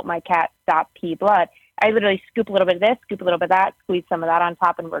try to help my cat stop pee blood. I literally scoop a little bit of this, scoop a little bit of that, squeeze some of that on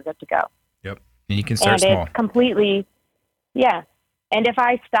top, and we're good to go. Yep. And you can start small. It's completely, And if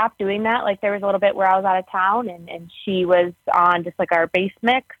I stopped doing that, like there was a little bit where I was out of town and she was on just like our base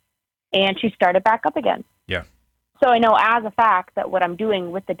mix, and she started back up again. Yeah. So I know as a fact that what I'm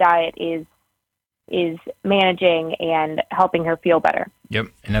doing with the diet is managing and helping her feel better. Yep.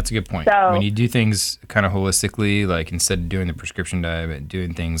 And that's a good point. So, when you do things kind of holistically, like instead of doing the prescription diet, but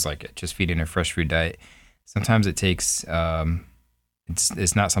doing things like just feeding a fresh food diet, sometimes it takes,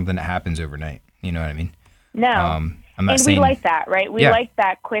 it's not something that happens overnight. You know what I mean? No. I'm not and saying, we like that, right? We like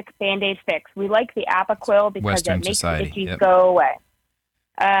that quick Band-Aid fix. We like the Apoquil because Western it makes society. the itchies go away.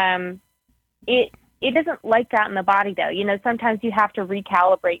 It doesn't like that in the body, though. Sometimes you have to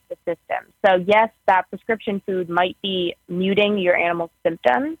recalibrate the system. So, yes, that prescription food might be muting your animal's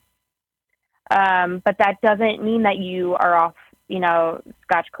symptoms, but that doesn't mean that you are off,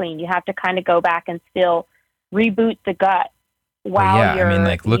 scotch clean. You have to kind of go back and still reboot the gut while you're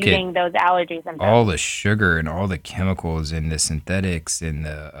muting those allergies and all the sugar and all the chemicals and the synthetics and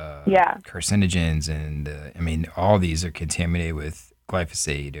the carcinogens and all these are contaminated with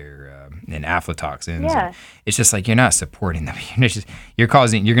glyphosate or and aflatoxins. Yeah. It's just like you're not supporting them. You're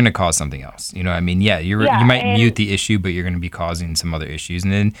going to cause something else. You know what I mean? Yeah, you might mute the issue, but you're going to be causing some other issues,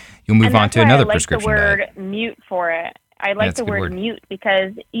 and then you'll move on to another prescription diet. I like the word mute for it. I like the word mute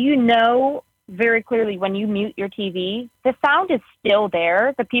because very clearly when you mute your TV, the sound is still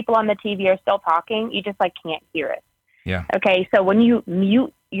there. The people on the TV are still talking. You just can't hear it. Yeah. Okay. So when you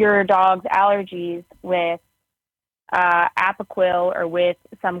mute your dog's allergies with Apoquil or with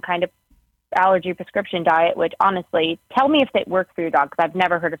some kind of allergy prescription diet, which honestly, tell me if it works for your dog, because I've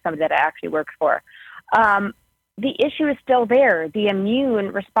never heard of somebody that it actually works for. The issue is still there. The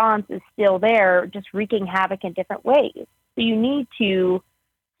immune response is still there, just wreaking havoc in different ways. So you need to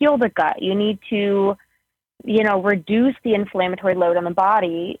heal the gut. You need to, reduce the inflammatory load on the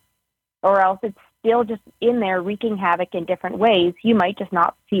body, or else it's still just in there wreaking havoc in different ways. You might just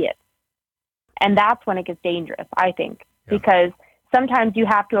not see it. And that's when it gets dangerous, I think, because sometimes you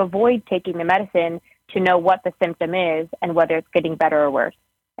have to avoid taking the medicine to know what the symptom is and whether it's getting better or worse.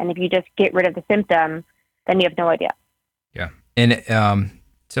 And if you just get rid of the symptom, then you have no idea. Yeah. And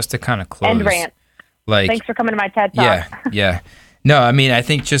just to kind of close. End rant. Thanks for coming to my TED Talk. Yeah. No, I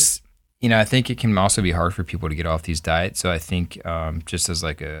think just, I think it can also be hard for people to get off these diets. So I think just as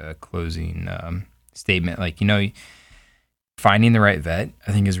like a closing statement, finding the right vet,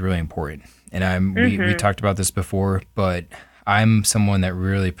 I think is really important. And we talked about this before, but I'm someone that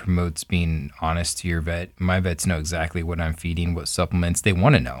really promotes being honest to your vet. My vets know exactly what I'm feeding, what supplements they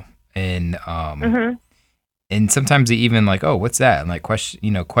want to know. And and sometimes they even oh, what's that? And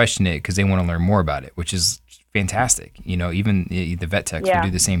question it because they want to learn more about it, which is fantastic. Even the vet techs will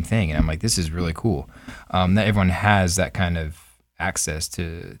do the same thing. And I'm like, this is really cool. That everyone has that kind of access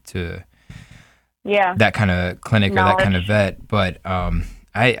to that kind of clinic or that kind of vet. But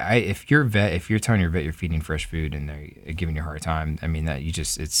if you're telling your vet you're feeding fresh food and they're giving you a hard time,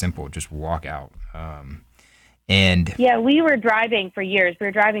 it's simple. Just walk out. We were driving for years. We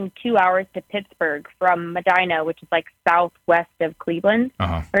were driving 2 hours to Pittsburgh from Medina, which is southwest of Cleveland.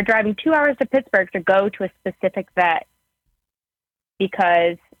 Uh-huh. We were driving 2 hours to Pittsburgh to go to a specific vet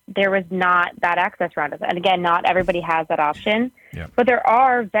because there was not that access around us. And again, not everybody has that option. Yeah. But there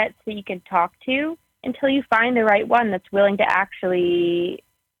are vets that you can talk to until you find the right one that's willing to actually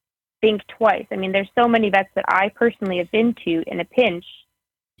think twice. There's so many vets that I personally have been to in a pinch.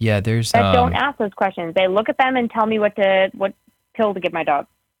 Yeah, there's that don't ask those questions. They look at them and tell me what pill to give my dog.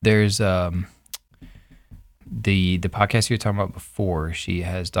 There's the podcast you were talking about before, she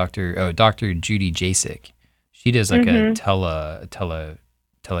has Dr. Judy Jasek. She does like a teledoctor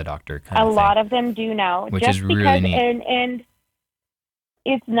kind of thing. A lot of them do now, which is really neat. And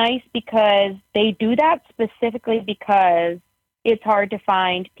it's nice because they do that specifically because it's hard to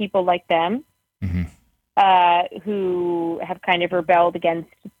find people like them who have kind of rebelled against,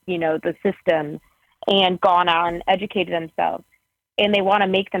 the system and gone out and educated themselves. And they want to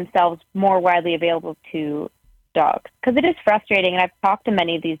make themselves more widely available to dogs. Because it is frustrating, and I've talked to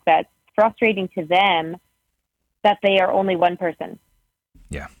many of these vets, it's frustrating to them that they are only one person.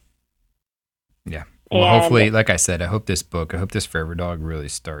 Yeah. Yeah. Well, hopefully, like I said, I hope this Forever Dog really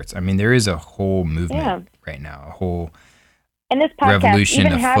starts. I mean, there is a whole movement right now, a whole and this podcast, revolution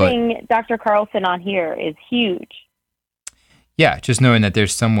even afoot. Having Dr. Carlson on here is huge. Yeah, just knowing that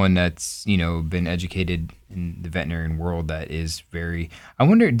there's someone that's, been educated in the veterinarian world that is very. I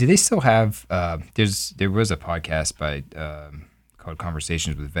wonder, do they still have? There was a podcast called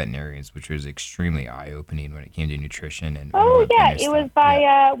Conversations with Veterinarians, which was extremely eye-opening when it came to nutrition and. Oh yeah, it was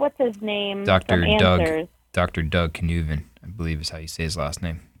by what's his name? Dr. Doug Knuven, I believe is how you say his last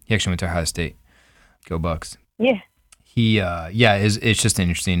name. He actually went to Ohio State. Go Bucks. Yeah. It's just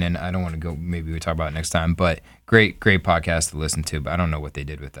interesting, and I don't want to go. Maybe we talk about it next time. But great podcast to listen to. But I don't know what they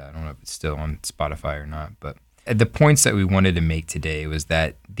did with that. I don't know if it's still on Spotify or not. But the points that we wanted to make today was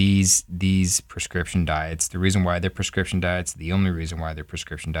that these prescription diets, the reason why they're prescription diets, the only reason why they're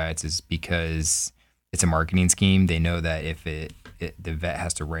prescription diets is because it's a marketing scheme. They know that if the vet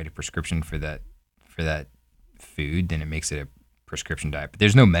has to write a prescription for that food, then it makes it a prescription diet. But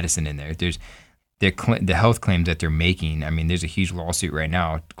there's no medicine in there. There's the health claims that they're making. I mean, there's a huge lawsuit right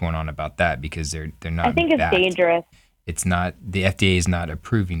now going on about that because they're not. I think it's dangerous. It's not. The FDA is not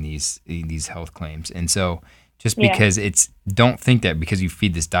approving these health claims, and so just because don't think that because you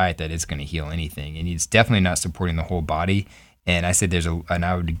feed this diet that it's going to heal anything, and it's definitely not supporting the whole body. And I said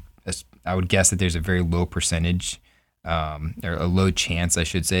I would guess that there's a very low percentage, or a low chance, I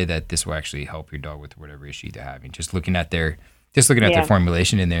should say, that this will actually help your dog with whatever issue they're having. Just looking at their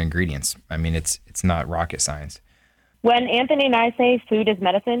formulation and their ingredients. I mean, it's not rocket science. When Anthony and I say food is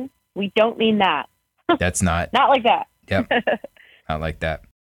medicine, we don't mean that. That's not. Not like that. Yep. Not like that.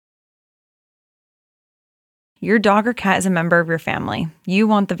 Your dog or cat is a member of your family. You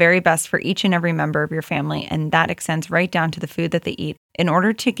want the very best for each and every member of your family, and that extends right down to the food that they eat. In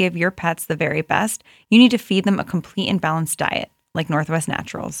order to give your pets the very best, you need to feed them a complete and balanced diet, like Northwest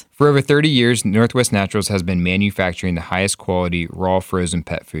Naturals. For over 30 years, Northwest Naturals has been manufacturing the highest quality raw frozen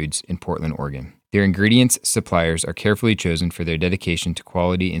pet foods in Portland, Oregon. Their ingredients suppliers are carefully chosen for their dedication to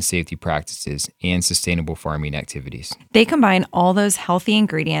quality and safety practices and sustainable farming activities. They combine all those healthy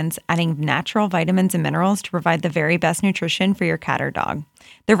ingredients, adding natural vitamins and minerals to provide the very best nutrition for your cat or dog.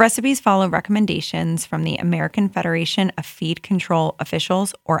 Their recipes follow recommendations from the American Federation of Feed Control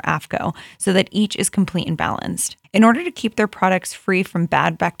Officials, or AFCO, so that each is complete and balanced. In order to keep their products free from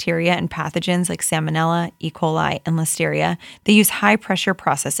bad bacteria and pathogens like Salmonella, E. coli, and Listeria, they use high-pressure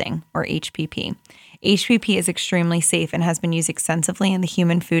processing, or HPP. HPP is extremely safe and has been used extensively in the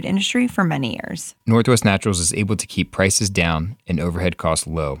human food industry for many years. Northwest Naturals is able to keep prices down and overhead costs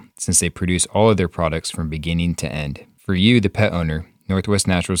low since they produce all of their products from beginning to end. For you, the pet owner, Northwest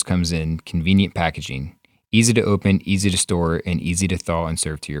Naturals comes in convenient packaging, easy to open, easy to store, and easy to thaw and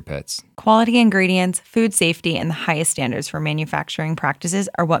serve to your pets. Quality ingredients, food safety, and the highest standards for manufacturing practices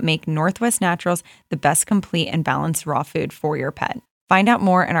are what make Northwest Naturals the best complete and balanced raw food for your pet. Find out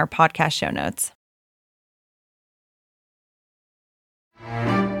more in our podcast show notes.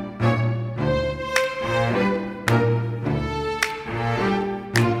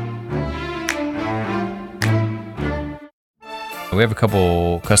 We have a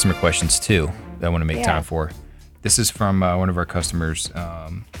couple customer questions too that I want to make time for. This is from one of our customers,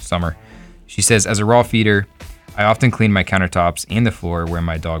 Summer. She says, as a raw feeder, I often clean my countertops and the floor where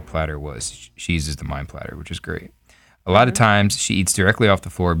my dog platter was. She uses the Mind Platter, which is great. A lot of times she eats directly off the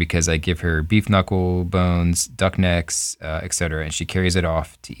floor because I give her beef knuckle bones, duck necks, etc., and she carries it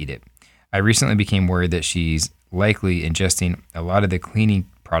off to eat it. I recently became worried that she's likely ingesting a lot of the cleaning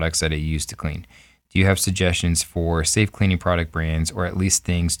products that I use to clean. Do you have suggestions for safe cleaning product brands, or at least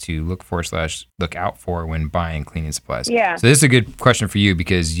things to look out for when buying cleaning supplies? Yeah. So this is a good question for you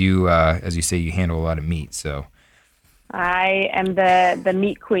because you, as you say, you handle a lot of meat. So I am the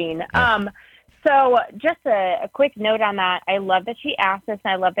meat queen. Yeah. So just a quick note on that. I love that she asked this,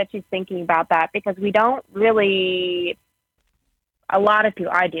 and I love that she's thinking about that because we don't really. A lot of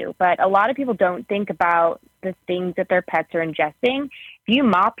people, I do, but a lot of people don't think about the things that their pets are ingesting. If you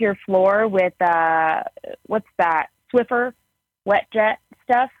mop your floor with, what's that, Swiffer wet jet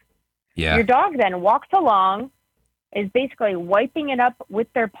stuff, Yeah. Your dog then walks along, is basically wiping it up with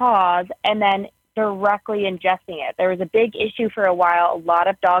their paws, and then directly ingesting it. There was a big issue for a while. A lot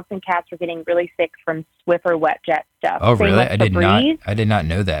of dogs and cats were getting really sick from Swiffer wet jet stuff. Oh, really? I did not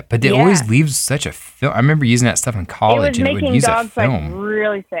know that. But it always leaves such a film. I remember using that stuff in college. It was making dogs like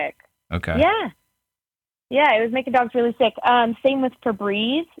really sick. Okay. Yeah, it was making dogs really sick. Same with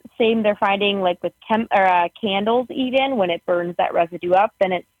Febreze. Same, they're finding like with candles even, when it burns that residue up,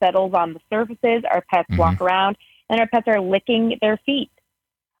 then it settles on the surfaces. Our pets walk around, and our pets are licking their feet.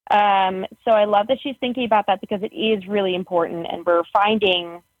 So I love that she's thinking about that, because it is really important. And we're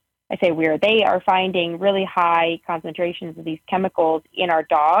finding, they are finding really high concentrations of these chemicals in our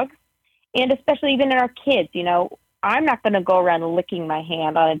dogs, and especially even in our kids. You know, I'm not going to go around licking my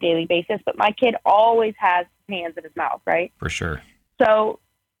hand on a daily basis, but my kid always has his hands in his mouth, right? For sure. So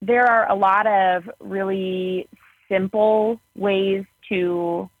there are a lot of really simple ways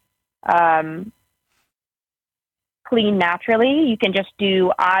to clean naturally. You can just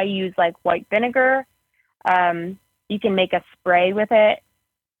I use like white vinegar. You can make a spray with it.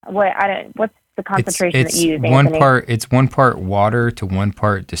 What's the concentration that you use, Anthony? It's 1 part water to 1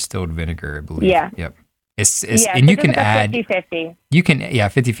 part distilled vinegar, I believe. Yeah. Yep. And you can add 50-50. You can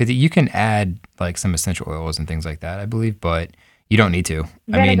 50-50. You can add like some essential oils and things like that, I believe, but you don't need to.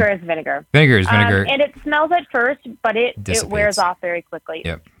 Vinegar is vinegar. Vinegar is vinegar. And it smells at first, but it wears off very quickly.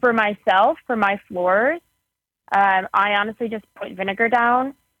 Yep. For myself, for my floors, I honestly just put vinegar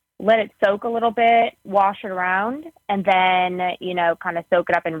down, let it soak a little bit, wash it around, and then, kind of soak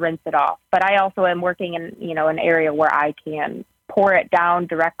it up and rinse it off. But I also am working in, an area where I can pour it down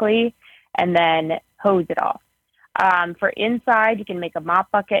directly and then hose it off. For inside, you can make a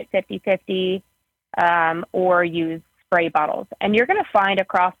mop bucket 50-50, or use spray bottles. And you're going to find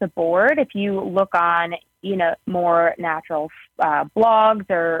across the board, if you look on, more natural blogs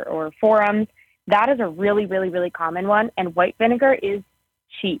or forums, that is a really, really, really common one. And white vinegar is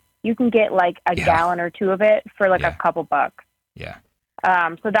cheap. You can get like a gallon or 2 of it for like a couple bucks. Yeah.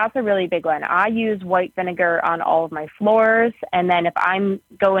 So that's a really big one. I use white vinegar on all of my floors. And then if I'm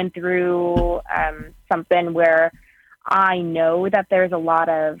going through something where I know that there's a lot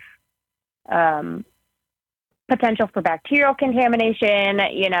of potential for bacterial contamination,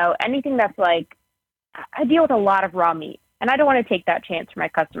 anything that's like, I deal with a lot of raw meat, and I don't want to take that chance for my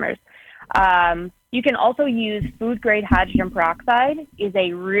customers. You can also use food-grade hydrogen peroxide is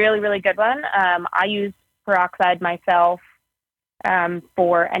a really, really good one. I use peroxide myself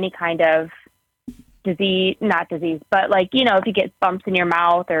for any kind of not disease, but like, if you get bumps in your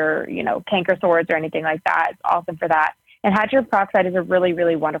mouth or, canker sores or anything like that, it's awesome for that. And hydrogen peroxide is a really,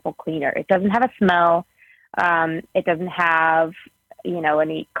 really wonderful cleaner. It doesn't have a smell. It doesn't have,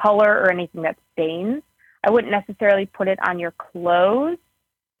 any color or anything that stains. I wouldn't necessarily put it on your clothes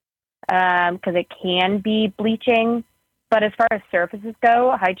because it can be bleaching. But as far as surfaces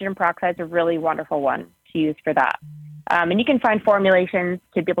go, hydrogen peroxide is a really wonderful one to use for that. And you can find formulations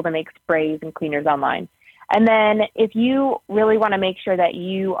to be able to make sprays and cleaners online. And then if you really want to make sure that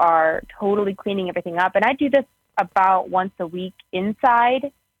you are totally cleaning everything up, and I do this about once a week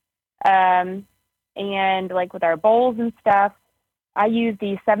inside, and like with our bowls and stuff, I use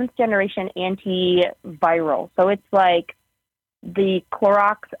the 7th generation antiviral. So it's like the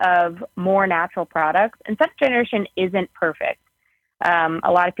Clorox of more natural products. And 7th generation isn't perfect. A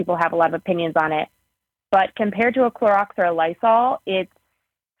lot of people have a lot of opinions on it. But compared to a Clorox or a Lysol, it's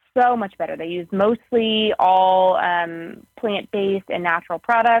so much better. They use mostly all plant-based and natural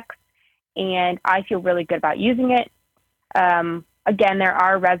products, and I feel really good about using it. Again, there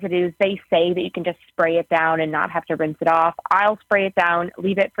are residues. They say that you can just spray it down and not have to rinse it off. I'll spray it down,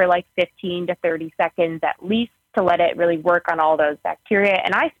 leave it for like 15 to 30 seconds at least to let it really work on all those bacteria.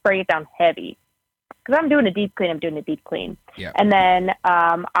 And I spray it down heavy because I'm doing a deep clean. Yeah. And then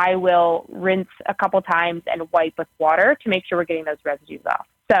I will rinse a couple times and wipe with water to make sure we're getting those residues off.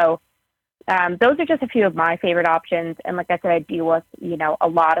 So those are just a few of my favorite options. And like I said, I deal with, a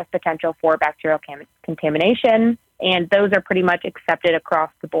lot of potential for bacterial contamination. And those are pretty much accepted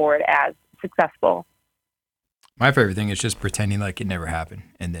across the board as successful. My favorite thing is just pretending like it never happened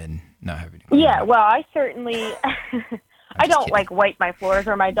and then not having to. Yeah, well, I certainly, I don't like wipe my floors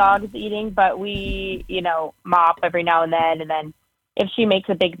where my dog is eating, but we, mop every now and then. And then if she makes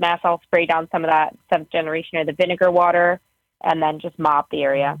a big mess, I'll spray down some of that 7th generation or the vinegar water and then just mop the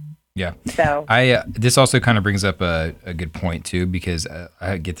area. Yeah. So this also kind of brings up a good point too, because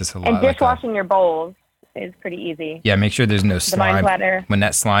I get this a lot. And dishwashing your bowls is pretty easy. Yeah, make sure there's no slime. Platter. When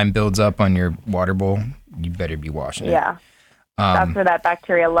that slime builds up on your water bowl, you better be washing it. Yeah. That's where that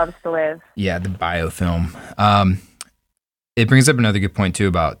bacteria loves to live. Yeah, the biofilm. It brings up another good point too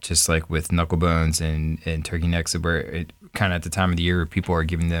about just like with knucklebones and turkey necks, where it kind of at the time of the year where people are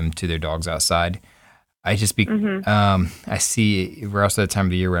giving them to their dogs outside. I see we're also at the time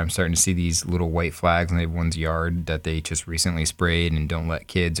of the year where I'm starting to see these little white flags in everyone's yard that they just recently sprayed and don't let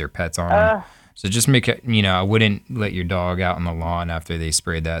kids or pets on them. So just make it, I wouldn't let your dog out on the lawn after they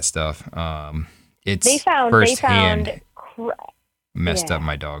sprayed that stuff. It's firsthand messed up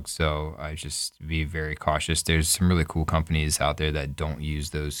my dog. So I just be very cautious. There's some really cool companies out there that don't use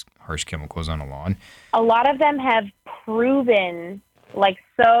those harsh chemicals on a lawn. A lot of them have proven like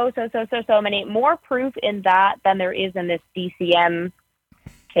so many more proof in that than there is in this DCM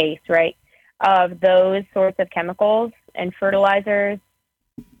case, right? Of those sorts of chemicals and fertilizers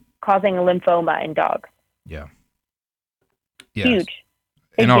causing lymphoma in dogs. Yeah. Huge.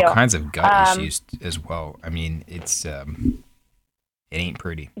 And all kinds of gut issues as well. I mean, it's it ain't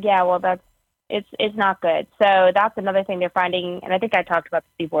pretty. Yeah, well, it's not good. So that's another thing they're finding, and I think I talked about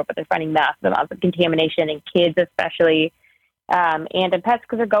this before, but they're finding massive amounts of contamination in kids, especially, and in pets,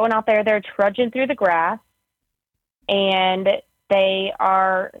 because they're going out there, they're trudging through the grass, and they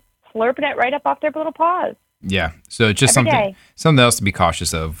are slurping it right up off their little paws. Yeah, so just something else to be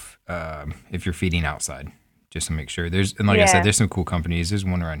cautious of if you're feeding outside. Just to make sure I said, there's some cool companies. There's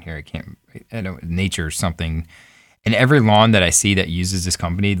one around here. I know Nature something. And every lawn that I see that uses this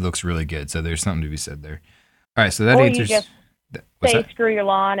company looks really good. So there's something to be said there. All right. So that answers. You just say screw your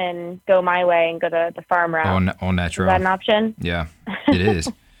lawn and go my way and go the farm route. All natural. Is that an option? Yeah, it is.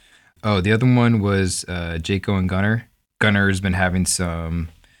 Oh, the other one was Jaco and Gunner. Gunner has been having some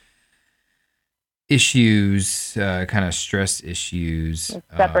issues, kind of stress issues,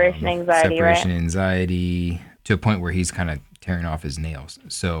 separation anxiety, to a point where he's kind of tearing off his nails.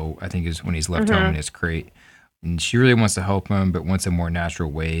 So I think is when he's left home in his crate, and she really wants to help him, but wants a more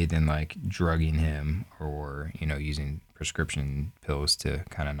natural way than like drugging him or using prescription pills to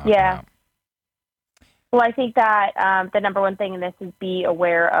kind of knock him out. Well, I think that the number one thing in this is be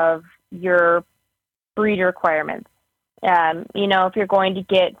aware of your breed requirements. If you're going to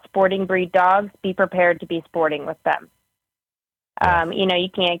get sporting breed dogs, be prepared to be sporting with them. You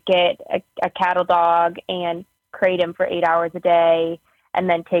can't get a cattle dog and crate him for 8 hours a day and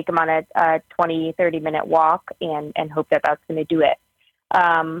then take him on a 20, 30-minute walk and hope that that's going to do it.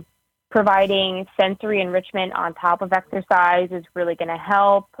 Providing sensory enrichment on top of exercise is really going to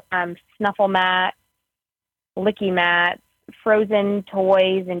help. Snuffle mats, licky mats, frozen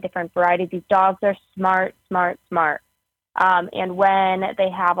toys, and different varieties. These dogs are smart. And when they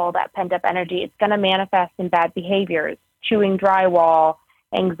have all that pent-up energy, it's going to manifest in bad behaviors, chewing drywall,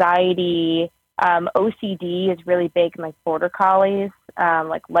 anxiety. OCD is really big in like border collies,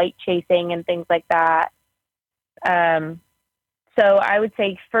 like light chasing and things like that. So I would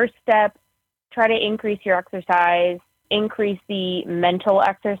say first step, try to increase your exercise, increase the mental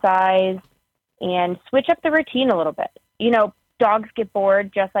exercise, and switch up the routine a little bit. Dogs get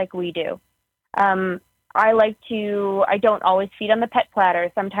bored just like we do. I don't always feed on the pet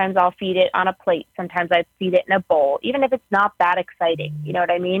platter. Sometimes I'll feed it on a plate. Sometimes I feed it in a bowl, even if it's not that exciting. You know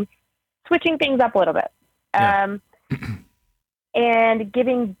what I mean? Switching things up a little bit. Yeah. And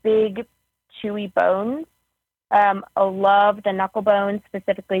giving big, chewy bones. I love the knuckle bones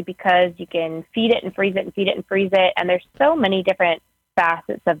specifically because you can feed it and freeze it and feed it and freeze it. And there's so many different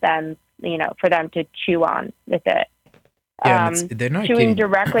facets of them, for them to chew on with it. Yeah, they're not chewing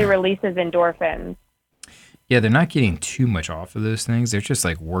directly releases endorphins. Yeah, they're not getting too much off of those things. They're just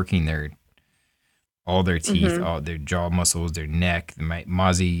like working all their teeth, all their jaw muscles, their neck.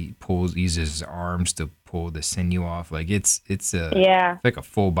 Mozzie uses his arms to pull the sinew off. Like it's like a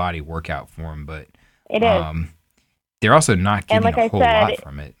full body workout for him. But it is. They're also not getting a whole lot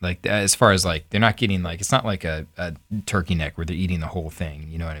from it. Like as far as like they're not getting like it's not like a turkey neck where they're eating the whole thing.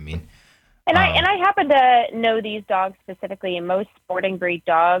 You know what I mean? And I happen to know these dogs specifically, and most sporting breed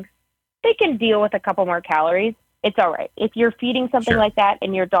dogs, they can deal with a couple more calories. It's all right. If you're feeding something like that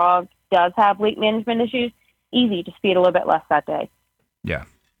and your dog does have weight management issues, easy, just feed a little bit less that day. Yeah.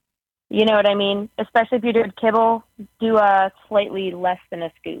 You know what I mean? Especially if you're doing kibble, do a slightly less than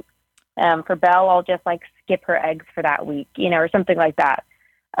a scoop. For Belle, I'll just like skip her eggs for that week, or something like that.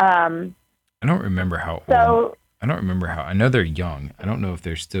 I don't remember how old. I know they're young. I don't know if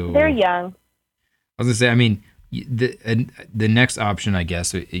they're still. They're young. I was gonna say, I mean, the next option, I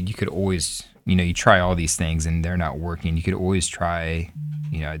guess, you could always, you try all these things and they're not working. You could always try,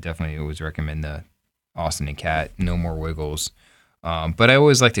 I definitely always recommend the Austin and Cat, No More Wiggles. But I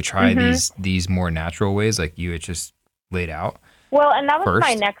always like to try these more natural ways, like you had just laid out. Well, and that was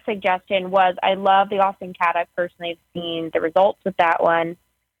my next suggestion. Was I love the Austin Cat. I personally have seen the results with that one.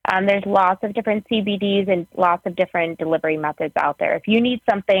 There's lots of different CBDs and lots of different delivery methods out there. If you need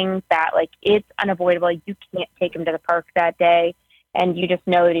something that like it's unavoidable, you can't take him to the park that day, and you just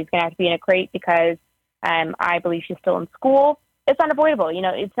know that he's going to have to be in a crate because I believe she's still in school. It's unavoidable. You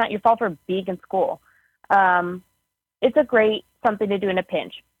know, it's not your fault for being in school. It's a great something to do in a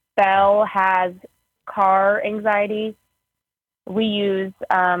pinch. Belle has car anxiety. We use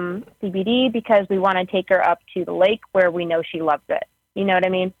CBD because we want to take her up to the lake where we know she loves it. You know what I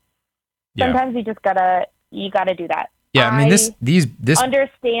mean? Yeah. Sometimes you gotta do that. Yeah, I mean this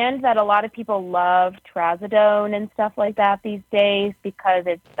understand that a lot of people love trazodone and stuff like that these days because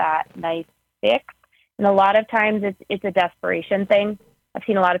it's that nice fix. And a lot of times it's a desperation thing. I've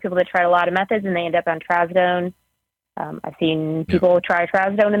seen a lot of people that tried a lot of methods and they end up on trazodone. I've seen people try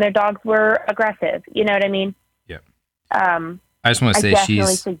trazodone and their dogs were aggressive. You know what I mean? Yeah. I just want to say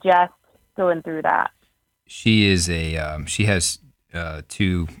definitely suggest going through that. She is she has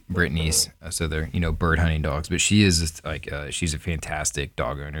 2 Brittany's, so they're bird hunting dogs. But she is she's a fantastic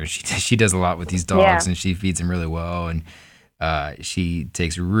dog owner. She does a lot with these dogs, and she feeds them really well, and she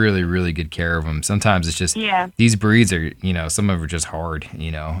takes really, really good care of them. Sometimes it's just these breeds are some of them are just hard,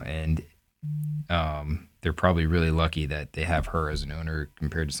 and they're probably really lucky that they have her as an owner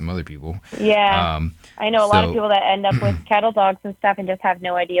compared to some other people. Yeah, I know a lot of people that end up with cattle dogs and stuff and just have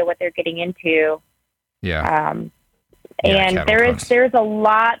no idea what they're getting into. Yeah. And there's a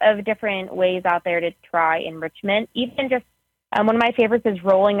lot of different ways out there to try enrichment. Even just one of my favorites is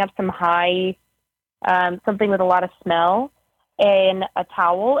rolling up some high, something with a lot of smell in a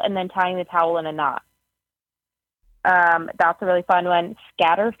towel and then tying the towel in a knot. That's a really fun one.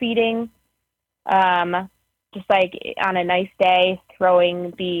 Scatter feeding, just like on a nice day,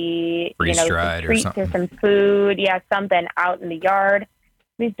 throwing the some treats or some food, something out in the yard.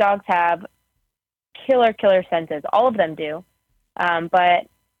 These dogs have killer senses. All of them do. But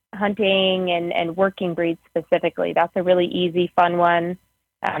hunting and working breeds specifically, that's a really easy, fun one.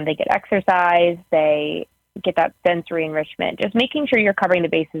 They get exercise. They get that sensory enrichment. Just making sure you're covering the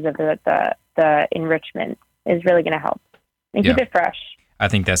bases of the enrichment is really going to help. And keep it fresh. I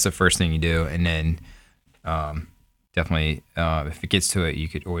think that's the first thing you do. And then definitely, if it gets to it, you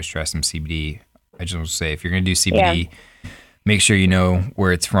could always try some CBD. I just want to say, if you're going to do CBD, make sure you know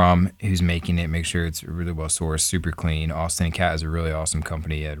where it's from, who's making it. Make sure it's really well sourced, super clean. Austin Cat is a really awesome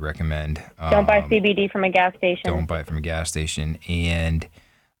company I'd recommend. Don't buy CBD from a gas station. Don't buy it from a gas station. And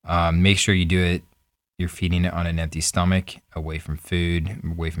make sure you do it, you're feeding it on an empty stomach, away from food,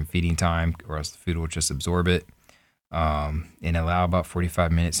 away from feeding time, or else the food will just absorb it. And allow about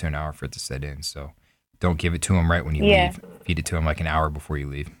 45 minutes to an hour for it to set in. So don't give it to them right when you leave. Feed it to them like an hour before you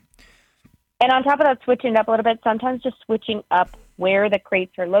leave. And on top of that, switching it up a little bit, sometimes just switching up where the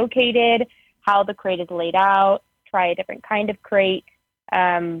crates are located, how the crate is laid out, try a different kind of crate,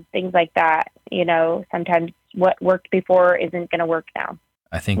 things like that. Sometimes what worked before isn't going to work now.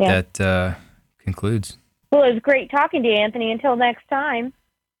 I think that concludes. Well, it was great talking to you, Anthony. Until next time.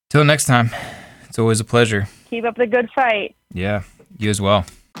 Till next time. It's always a pleasure. Keep up the good fight. Yeah, you as well.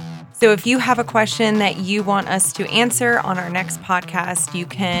 So if you have a question that you want us to answer on our next podcast, you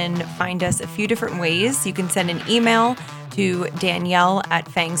can find us a few different ways. You can send an email to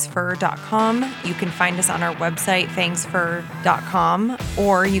Danielle@fangsfur.com. You can find us on our website, fangsfur.com,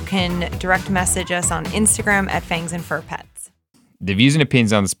 or you can direct message us on Instagram @fangsandfurpets. The views and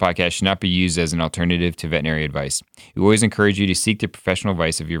opinions on this podcast should not be used as an alternative to veterinary advice. We always encourage you to seek the professional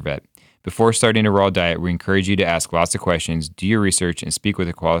advice of your vet. Before starting a raw diet, we encourage you to ask lots of questions, do your research, and speak with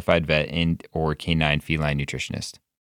a qualified vet and or canine feline nutritionist.